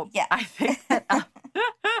 So yeah. I think that,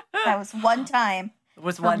 that was one time. It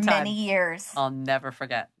was one time. Many years. I'll never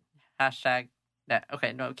forget. Hashtag.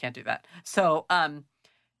 Okay, no, can't do that. So,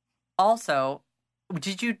 also,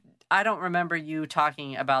 I don't remember you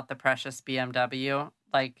talking about the precious BMW.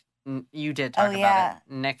 You did talk about it.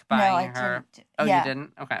 Nick buying her. Didn't. Oh, you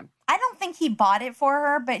didn't? Okay. I don't think he bought it for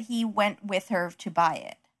her, but he went with her to buy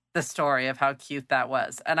it. The story of how cute that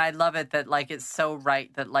was. And I love it that, it's so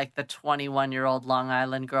right that, the 21-year-old Long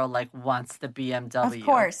Island girl, wants the BMW. Of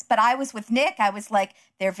course. But I was with Nick. I was like,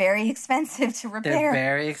 they're very expensive to repair. They're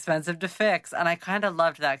very expensive to fix. And I kind of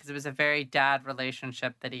loved that because it was a very dad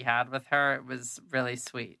relationship that he had with her. It was really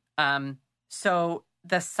sweet. So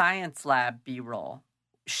the science lab B-roll,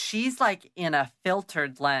 she's, in a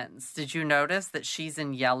filtered lens. Did you notice that she's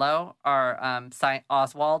in yellow? Or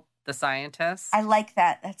Oswald the scientist. I like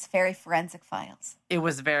that. That's very Forensic Files. It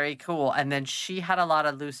was very cool. And then she had a lot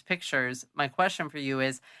of loose pictures. My question for you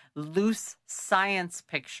is, loose science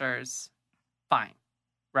pictures, fine,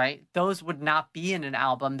 right? Those would not be in an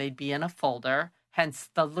album. They'd be in a folder, hence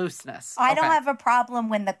the looseness. I don't have a problem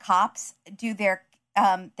when the cops do their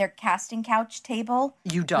casting couch table.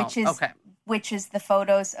 You don't? Which is the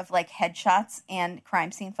photos of like headshots and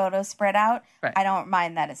crime scene photos spread out. Right. I don't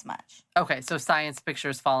mind that as much. Okay, so science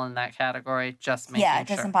pictures fall in that category, just making sure. Yeah, it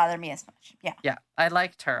doesn't bother me as much. Yeah. Yeah, I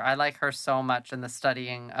liked her. I like her so much in the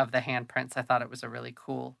studying of the handprints. I thought it was a really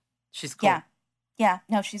cool. She's cool. Yeah.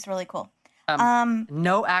 No, she's really cool.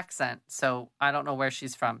 No accent, so I don't know where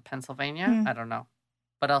she's from. Pennsylvania? I don't know.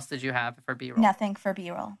 What else did you have for B-roll? Nothing for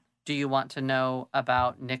B-roll. Do you want to know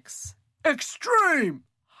about Nick's extreme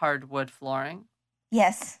hardwood flooring?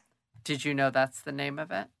 Yes. Did you know that's the name of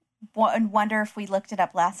it? And wonder if we looked it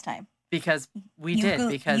up last time. Because we did.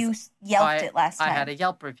 Because you Yelped it last time. I had a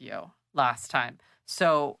Yelp review last time.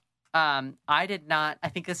 So I did not. I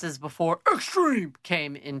think this is before extreme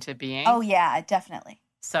came into being. Oh yeah, definitely.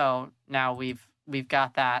 So now we've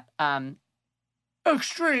got that.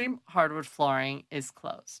 Extreme hardwood flooring is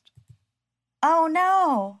closed. Oh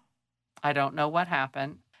no. I don't know what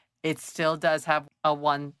happened. It still does have a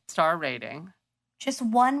 1-star rating. Just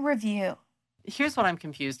one review. Here's what I'm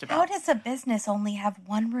confused about. How does a business only have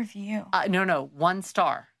one review? No, 1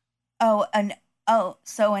 star. So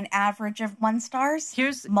an average of 1 stars?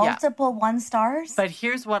 Here's multiple 1 stars? But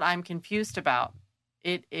here's what I'm confused about.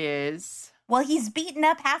 It is... Well, he's beaten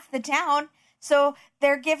up half the town, so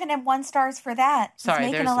they're giving him 1 stars for that. He's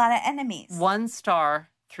making a lot of enemies. 1 star,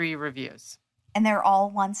 3 reviews. And they're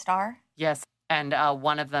all 1 star? Yes. And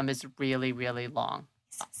one of them is really, really long.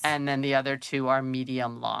 Jesus. And then the other 2 are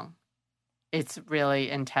medium long. It's really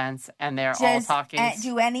intense, and they're all talking...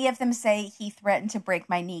 Do any of them say he threatened to break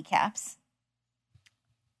my kneecaps?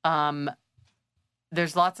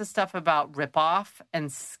 There's lots of stuff about ripoff and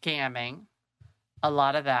scamming. A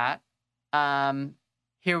lot of that.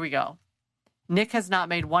 Here we go. Nick has not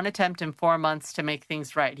made 1 attempt in 4 months to make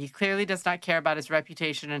things right. He clearly does not care about his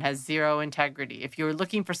reputation and has 0 integrity. If you're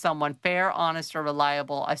looking for someone fair, honest, or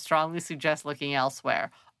reliable, I strongly suggest looking elsewhere.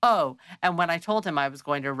 Oh, and when I told him I was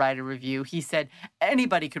going to write a review, he said,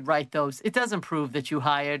 anybody could write those. It doesn't prove that you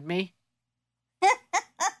hired me.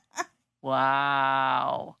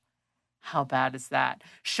 Wow. How bad is that?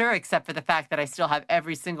 Sure, except for the fact that I still have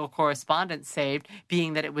every single correspondence saved,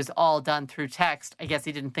 being that it was all done through text. I guess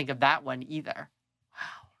he didn't think of that one either.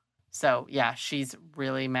 Wow. So, yeah, she's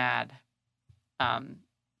really mad.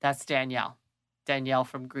 That's Danielle. Danielle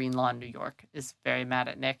from Green Lawn, New York, is very mad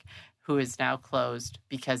at Nick, who is now closed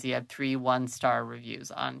because he had 3 1-star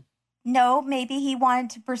reviews on. No, maybe he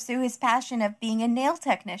wanted to pursue his passion of being a nail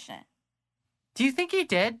technician. Do you think he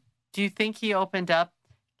did? Do you think he opened up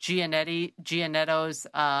Gianetto's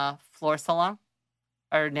floor salon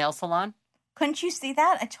or nail salon? Couldn't you see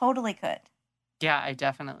that? I totally could. Yeah, I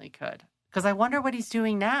definitely could. Because I wonder what he's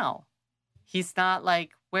doing now. He's not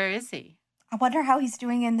like, where is he? I wonder how he's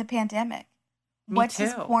doing in the pandemic. What's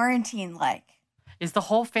his quarantine like? Is the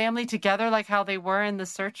whole family together like how they were in the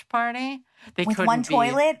search party? They with couldn't 1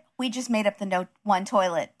 toilet? We just made up the note 1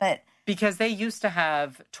 toilet, but... Because they used to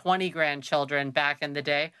have 20 grandchildren back in the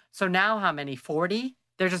day. So now how many? 40?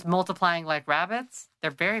 They're just multiplying like rabbits?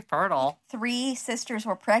 They're very fertile. 3 sisters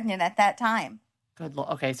were pregnant at that time. Good Lord.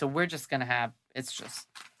 Okay, so we're just going to have... It's just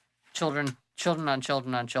children on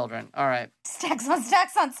children on children. All right. Stacks on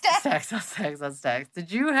stacks on stacks. Stacks on stacks on stacks.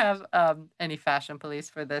 Did you have any fashion police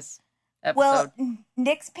for this episode? Well,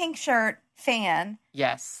 Nick's pink shirt, fan.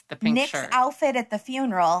 Yes, the pink shirt. Nick's outfit at the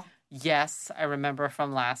funeral. Yes, I remember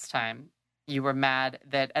from last time. You were mad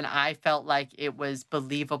that, and I felt like it was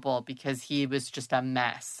believable because he was just a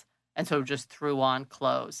mess. And so just threw on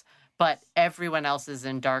clothes. But everyone else is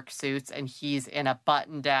in dark suits and he's in a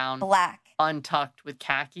button-down. Black. Untucked with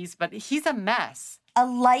khakis, but he's a mess. A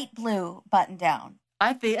light blue button-down.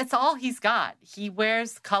 I think it's all he's got. He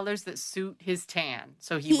wears colors that suit his tan.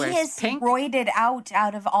 So he wears pink. He has roided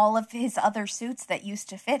out of all of his other suits that used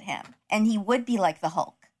to fit him. And he would be like the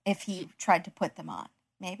Hulk if he tried to put them on.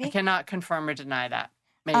 Maybe. I cannot confirm or deny that.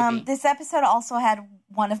 Maybe. This episode also had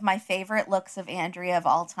one of my favorite looks of Andrea of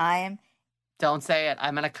all time. Don't say it.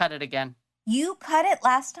 I'm going to cut it again. You cut it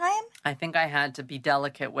last time? I think I had to be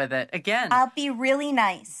delicate with it. Again. I'll be really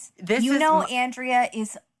nice. Andrea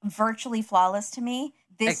is virtually flawless to me.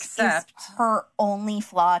 Except is her only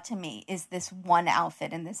flaw to me is this one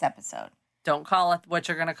outfit in this episode. Don't call it what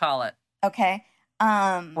you're going to call it. Okay.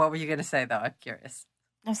 What were you going to say, though? I'm curious.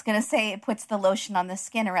 I was going to say it puts the lotion on the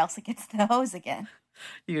skin or else it gets the hose again.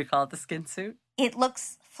 You could call it the skin suit. It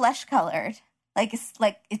looks flesh colored, like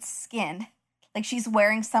it's skin, like she's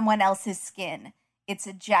wearing someone else's skin. It's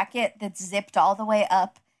a jacket that's zipped all the way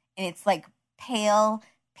up, and it's like pale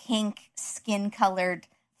pink skin colored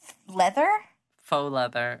leather, faux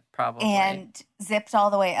leather, probably, and zipped all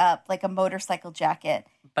the way up like a motorcycle jacket.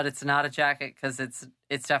 But it's not a jacket because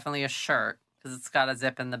it's definitely a shirt because it's got a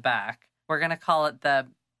zip in the back. We're gonna call it the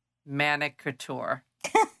manic couture.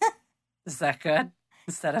 Is that good?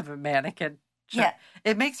 Instead of a mannequin. Sure. Yeah.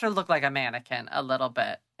 It makes her look like a mannequin a little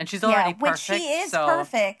bit. And she's already perfect. Which she is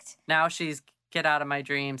perfect. Now she's get out of my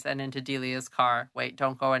dreams and into Delia's car. Wait,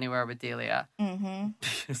 don't go anywhere with Delia.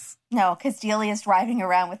 Mm-hmm. No, because Delia's driving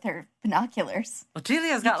around with her binoculars. Well,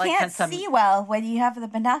 Delia's got you can't see well when you have the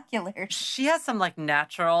binoculars. She has some like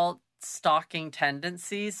natural stalking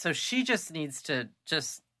tendencies. So she just needs to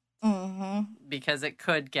because it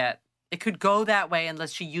could go that way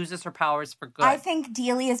unless she uses her powers for good. I think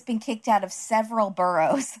Delia's been kicked out of several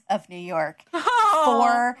boroughs of New York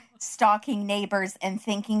for stalking neighbors and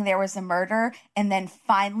thinking there was a murder. And then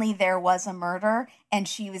finally there was a murder. And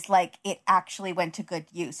she was like, it actually went to good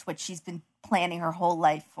use, which she's been planning her whole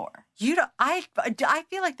life for. I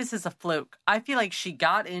feel like this is a fluke. I feel like she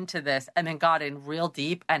got into this and then got in real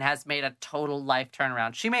deep and has made a total life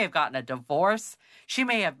turnaround. She may have gotten a divorce. She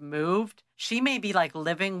may have moved. She may be like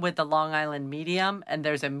living with the Long Island medium, and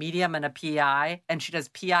there's a medium and a PI, and she does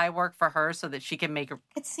PI work for her so that she can make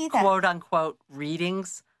quote unquote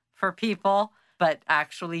readings for people. But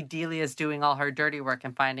actually, Delia's doing all her dirty work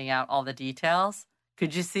and finding out all the details.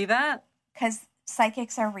 Could you see that? Because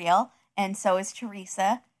psychics are real, and so is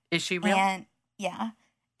Teresa. Is she real? And yeah,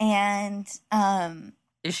 and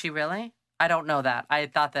is she really? I don't know that. I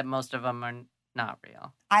thought that most of them are not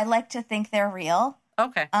real. I like to think they're real.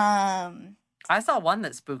 Okay. I saw one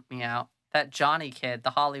that spooked me out. That Johnny kid,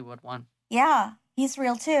 the Hollywood one. Yeah, he's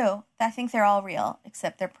real too. I think they're all real,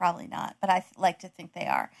 except they're probably not. But I like to think they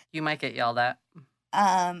are. You might get yelled at.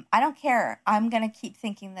 I don't care. I'm going to keep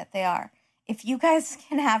thinking that they are. If you guys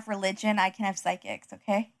can have religion, I can have psychics,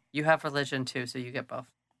 okay? You have religion too, so you get both.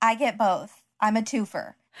 I get both. I'm a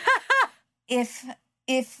twofer. If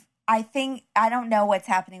I don't know what's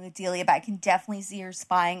happening with Delia, but I can definitely see her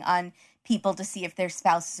spying on people to see if their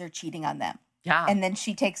spouses are cheating on them. Yeah. And then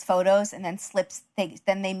she takes photos and then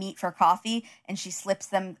then they meet for coffee and she slips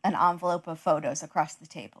them an envelope of photos across the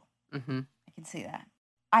table. Mm-hmm. I can see that.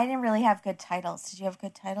 I didn't really have good titles. Did you have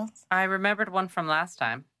good titles? I remembered one from last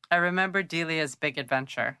time. I remembered Delia's Big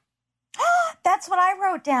Adventure. That's what I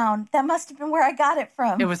wrote down. That must have been where I got it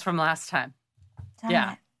from. It was from last time.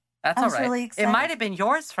 Damn it. That's all right. Really excited. It might have been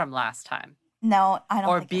yours from last time. No, I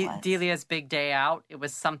don't think it was. Or Delia's Big Day Out. It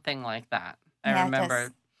was something like that. I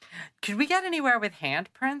remember. Could we get anywhere with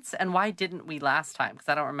handprints? And why didn't we last time? Because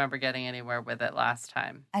I don't remember getting anywhere with it last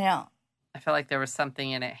time. I don't. I feel like there was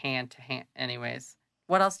something in it hand to hand. Anyways,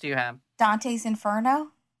 what else do you have? Dante's Inferno?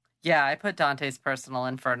 Yeah, I put Dante's Personal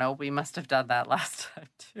Inferno. We must have done that last time,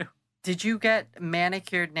 too. Did you get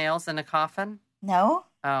manicured nails in a coffin? No.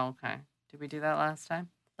 Oh, okay. Did we do that last time?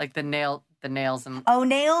 Like the nails and... Oh,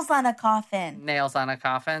 nails on a coffin. Nails on a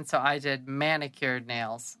coffin. So I did manicured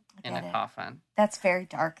nails in a coffin. That's very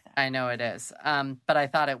dark, though. I know it is. But I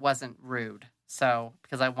thought it wasn't rude. So,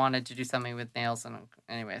 because I wanted to do something with nails. And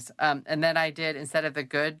anyways. And then I did, instead of the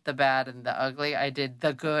good, the bad, and the ugly, I did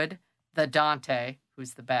the good, the Dante,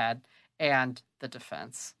 who's the bad, and the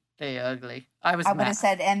defense, the ugly. I would have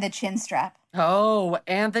said, and the chin strap. Oh,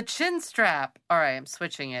 and the chin strap. All right, I'm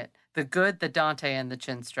switching it. The good, the Dante, and the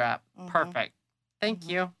chin strap. Mm-hmm. Perfect. Thank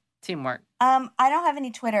you. Teamwork. I don't have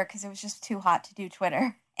any Twitter because it was just too hot to do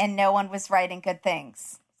Twitter. And no one was writing good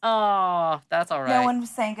things. Oh, that's all right. No one was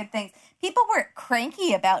saying good things. People were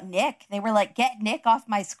cranky about Nick. They were like, get Nick off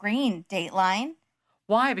my screen, Dateline.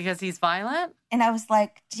 Why? Because he's violent? And I was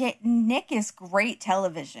like, Nick is great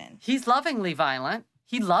television. He's lovingly violent.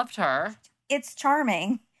 He loved her. It's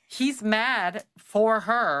charming. He's mad for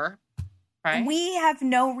her. Right? We have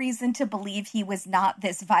no reason to believe he was not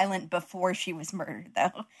this violent before she was murdered,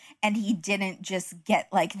 though. And he didn't just get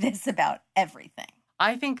like this about everything.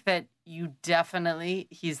 I think that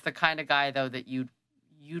he's the kind of guy, though, that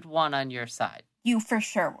you'd want on your side. You for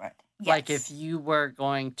sure would. Yes. Like if you were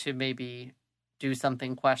going to maybe do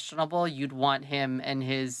something questionable, you'd want him and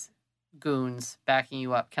his goons backing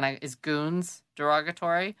you up. Is goons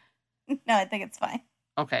derogatory? No, I think it's fine.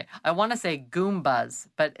 Okay. I want to say Goombas,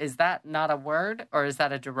 but is that not a word or is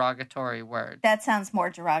that a derogatory word? That sounds more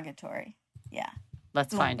derogatory. Yeah.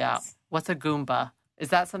 Let's find out. What's a Goomba? Is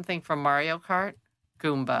that something from Mario Kart?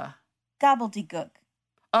 Goomba. Gobbledygook.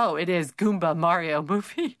 Oh, it is Goomba Mario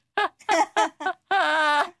movie.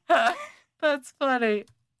 That's That's funny.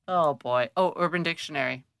 Oh, boy. Oh, Urban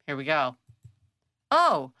Dictionary. Here we go.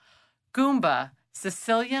 Oh, Goomba,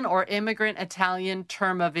 Sicilian or immigrant Italian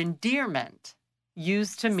term of endearment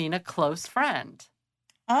used to mean a close friend.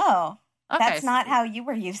 Oh, okay. That's not how you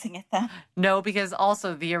were using it, though. No, because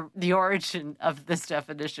also the origin of this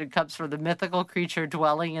definition comes from the mythical creature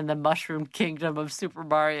dwelling in the Mushroom Kingdom of Super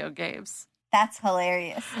Mario games. That's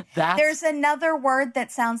hilarious. There's another word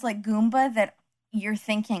that sounds like Goomba that you're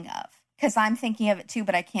thinking of. Because I'm thinking of it too,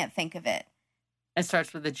 but I can't think of it. It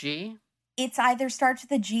starts with a G? It's either starts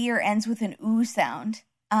with a G or ends with an oo sound.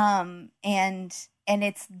 And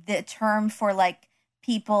it's the term for like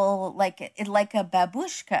people like a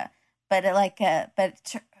babushka,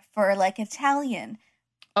 for like Italian.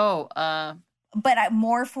 Oh, but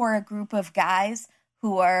more for a group of guys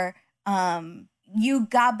who are you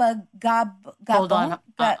gabba. Hold on.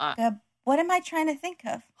 What am I trying to think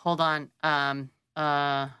of? Hold on.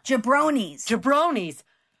 Jabronis. Jabronis.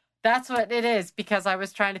 That's what it is, because I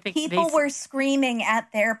was trying to think. People were screaming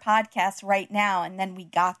at their podcast right now, and then we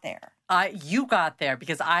got there. You got there,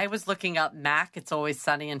 because I was looking up Mac, It's Always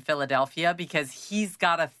Sunny in Philadelphia, because he's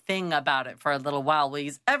got a thing about it for a little while. Where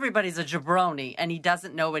everybody's a jabroni, and he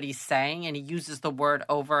doesn't know what he's saying, and he uses the word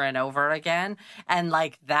over and over again. And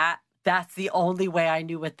like that's the only way I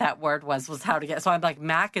knew what that word was how to get. So I'm like,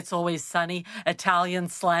 Mac, It's Always Sunny, Italian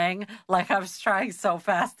slang. Like, I was trying so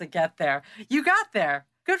fast to get there. You got there.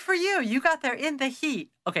 Good for you. You got there in the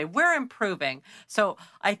heat. Okay, we're improving. So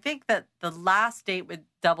I think that the last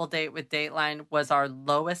double date with Dateline was our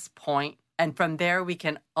lowest point. And from there, we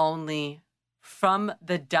can only, from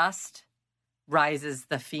the dust rises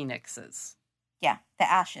the phoenixes. Yeah, the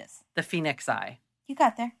ashes. The phoenix eye. You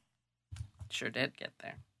got there. Sure did get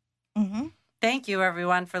there. Mm-hmm. Thank you,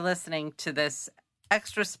 everyone, for listening to this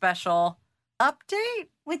extra special update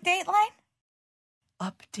with Dateline.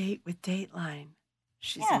 Update with Dateline.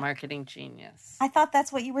 She's a marketing genius. I thought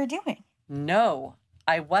that's what you were doing. No,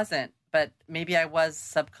 I wasn't. But maybe I was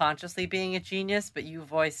subconsciously being a genius, but you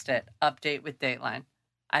voiced it. Update with Dateline.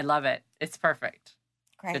 I love it. It's perfect.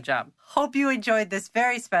 Great. Good job. Hope you enjoyed this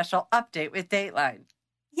very special Update with Dateline.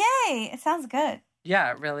 Yay! It sounds good. Yeah,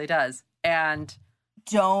 it really does. And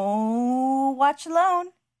don't watch alone.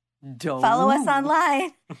 Don't. Follow us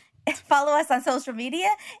online. Follow us on social media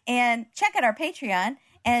and check out our Patreon.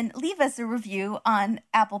 And leave us a review on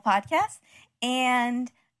Apple Podcasts.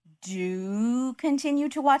 And do continue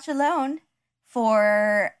to watch alone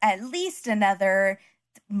for at least another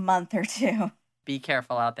month or two. Be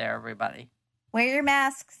careful out there, everybody. Wear your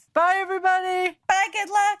masks. Bye, everybody. Bye,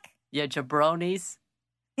 good luck. Yeah, jabronis.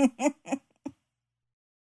 But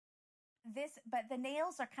the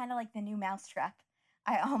nails are kind of like the new mousetrap.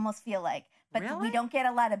 I almost feel like. But really? We don't get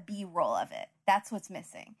a lot of B-roll of it. That's what's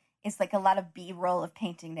missing. It's like a lot of B-roll of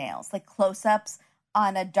painting nails, like close-ups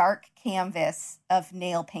on a dark canvas of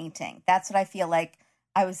nail painting. That's what I feel like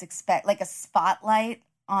I was like a spotlight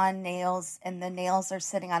on nails, and the nails are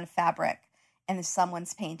sitting on fabric, and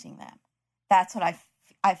someone's painting them. That's what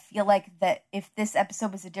I feel like that if this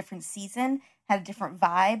episode was a different season, had a different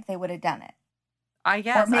vibe, they would have done it. I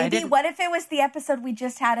guess. Or maybe what if it was the episode we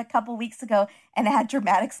just had a couple weeks ago, and it had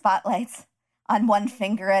dramatic spotlights on one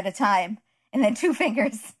finger at a time? And then 2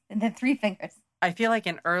 fingers, and then 3 fingers. I feel like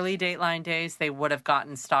in early Dateline days, they would have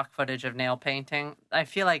gotten stock footage of nail painting. I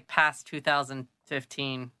feel like past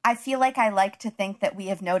 2015. I feel like I like to think that we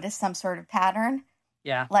have noticed some sort of pattern.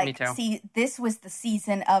 Yeah, like, me too. See, this was the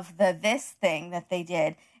season of this thing that they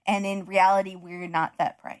did. And in reality, we're not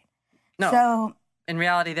that bright. No, so, in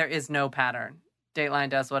reality, there is no pattern. Dateline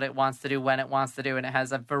does what it wants to do when it wants to do, and it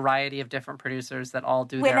has a variety of different producers that all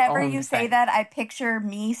do their own thing. Whenever you say that, I picture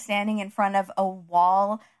me standing in front of a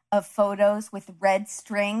wall of photos with red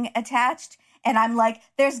string attached, and I'm like,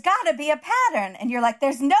 there's got to be a pattern. And you're like,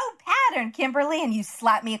 there's no pattern, Kimberly, and you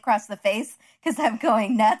slap me across the face because I'm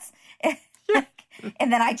going nuts.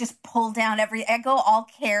 And then I just pull down I go all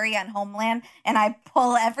Carrie on Homeland, and I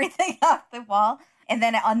pull everything off the wall. And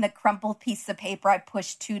then on the crumpled piece of paper, I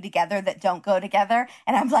push 2 together that don't go together.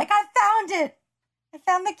 And I'm like, I found it. I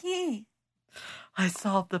found the key. I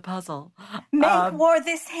solved the puzzle. Meg wore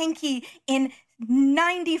this hanky in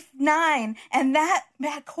 99. And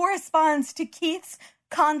that corresponds to Keith's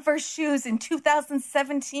Converse shoes in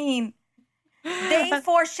 2017. They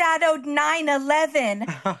foreshadowed 9/11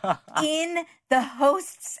 in the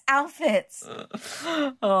hosts' outfits.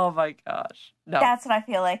 Oh my gosh. No. That's what I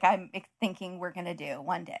feel like I'm thinking we're going to do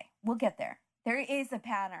one day. We'll get there. There is a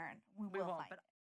pattern. We will find it.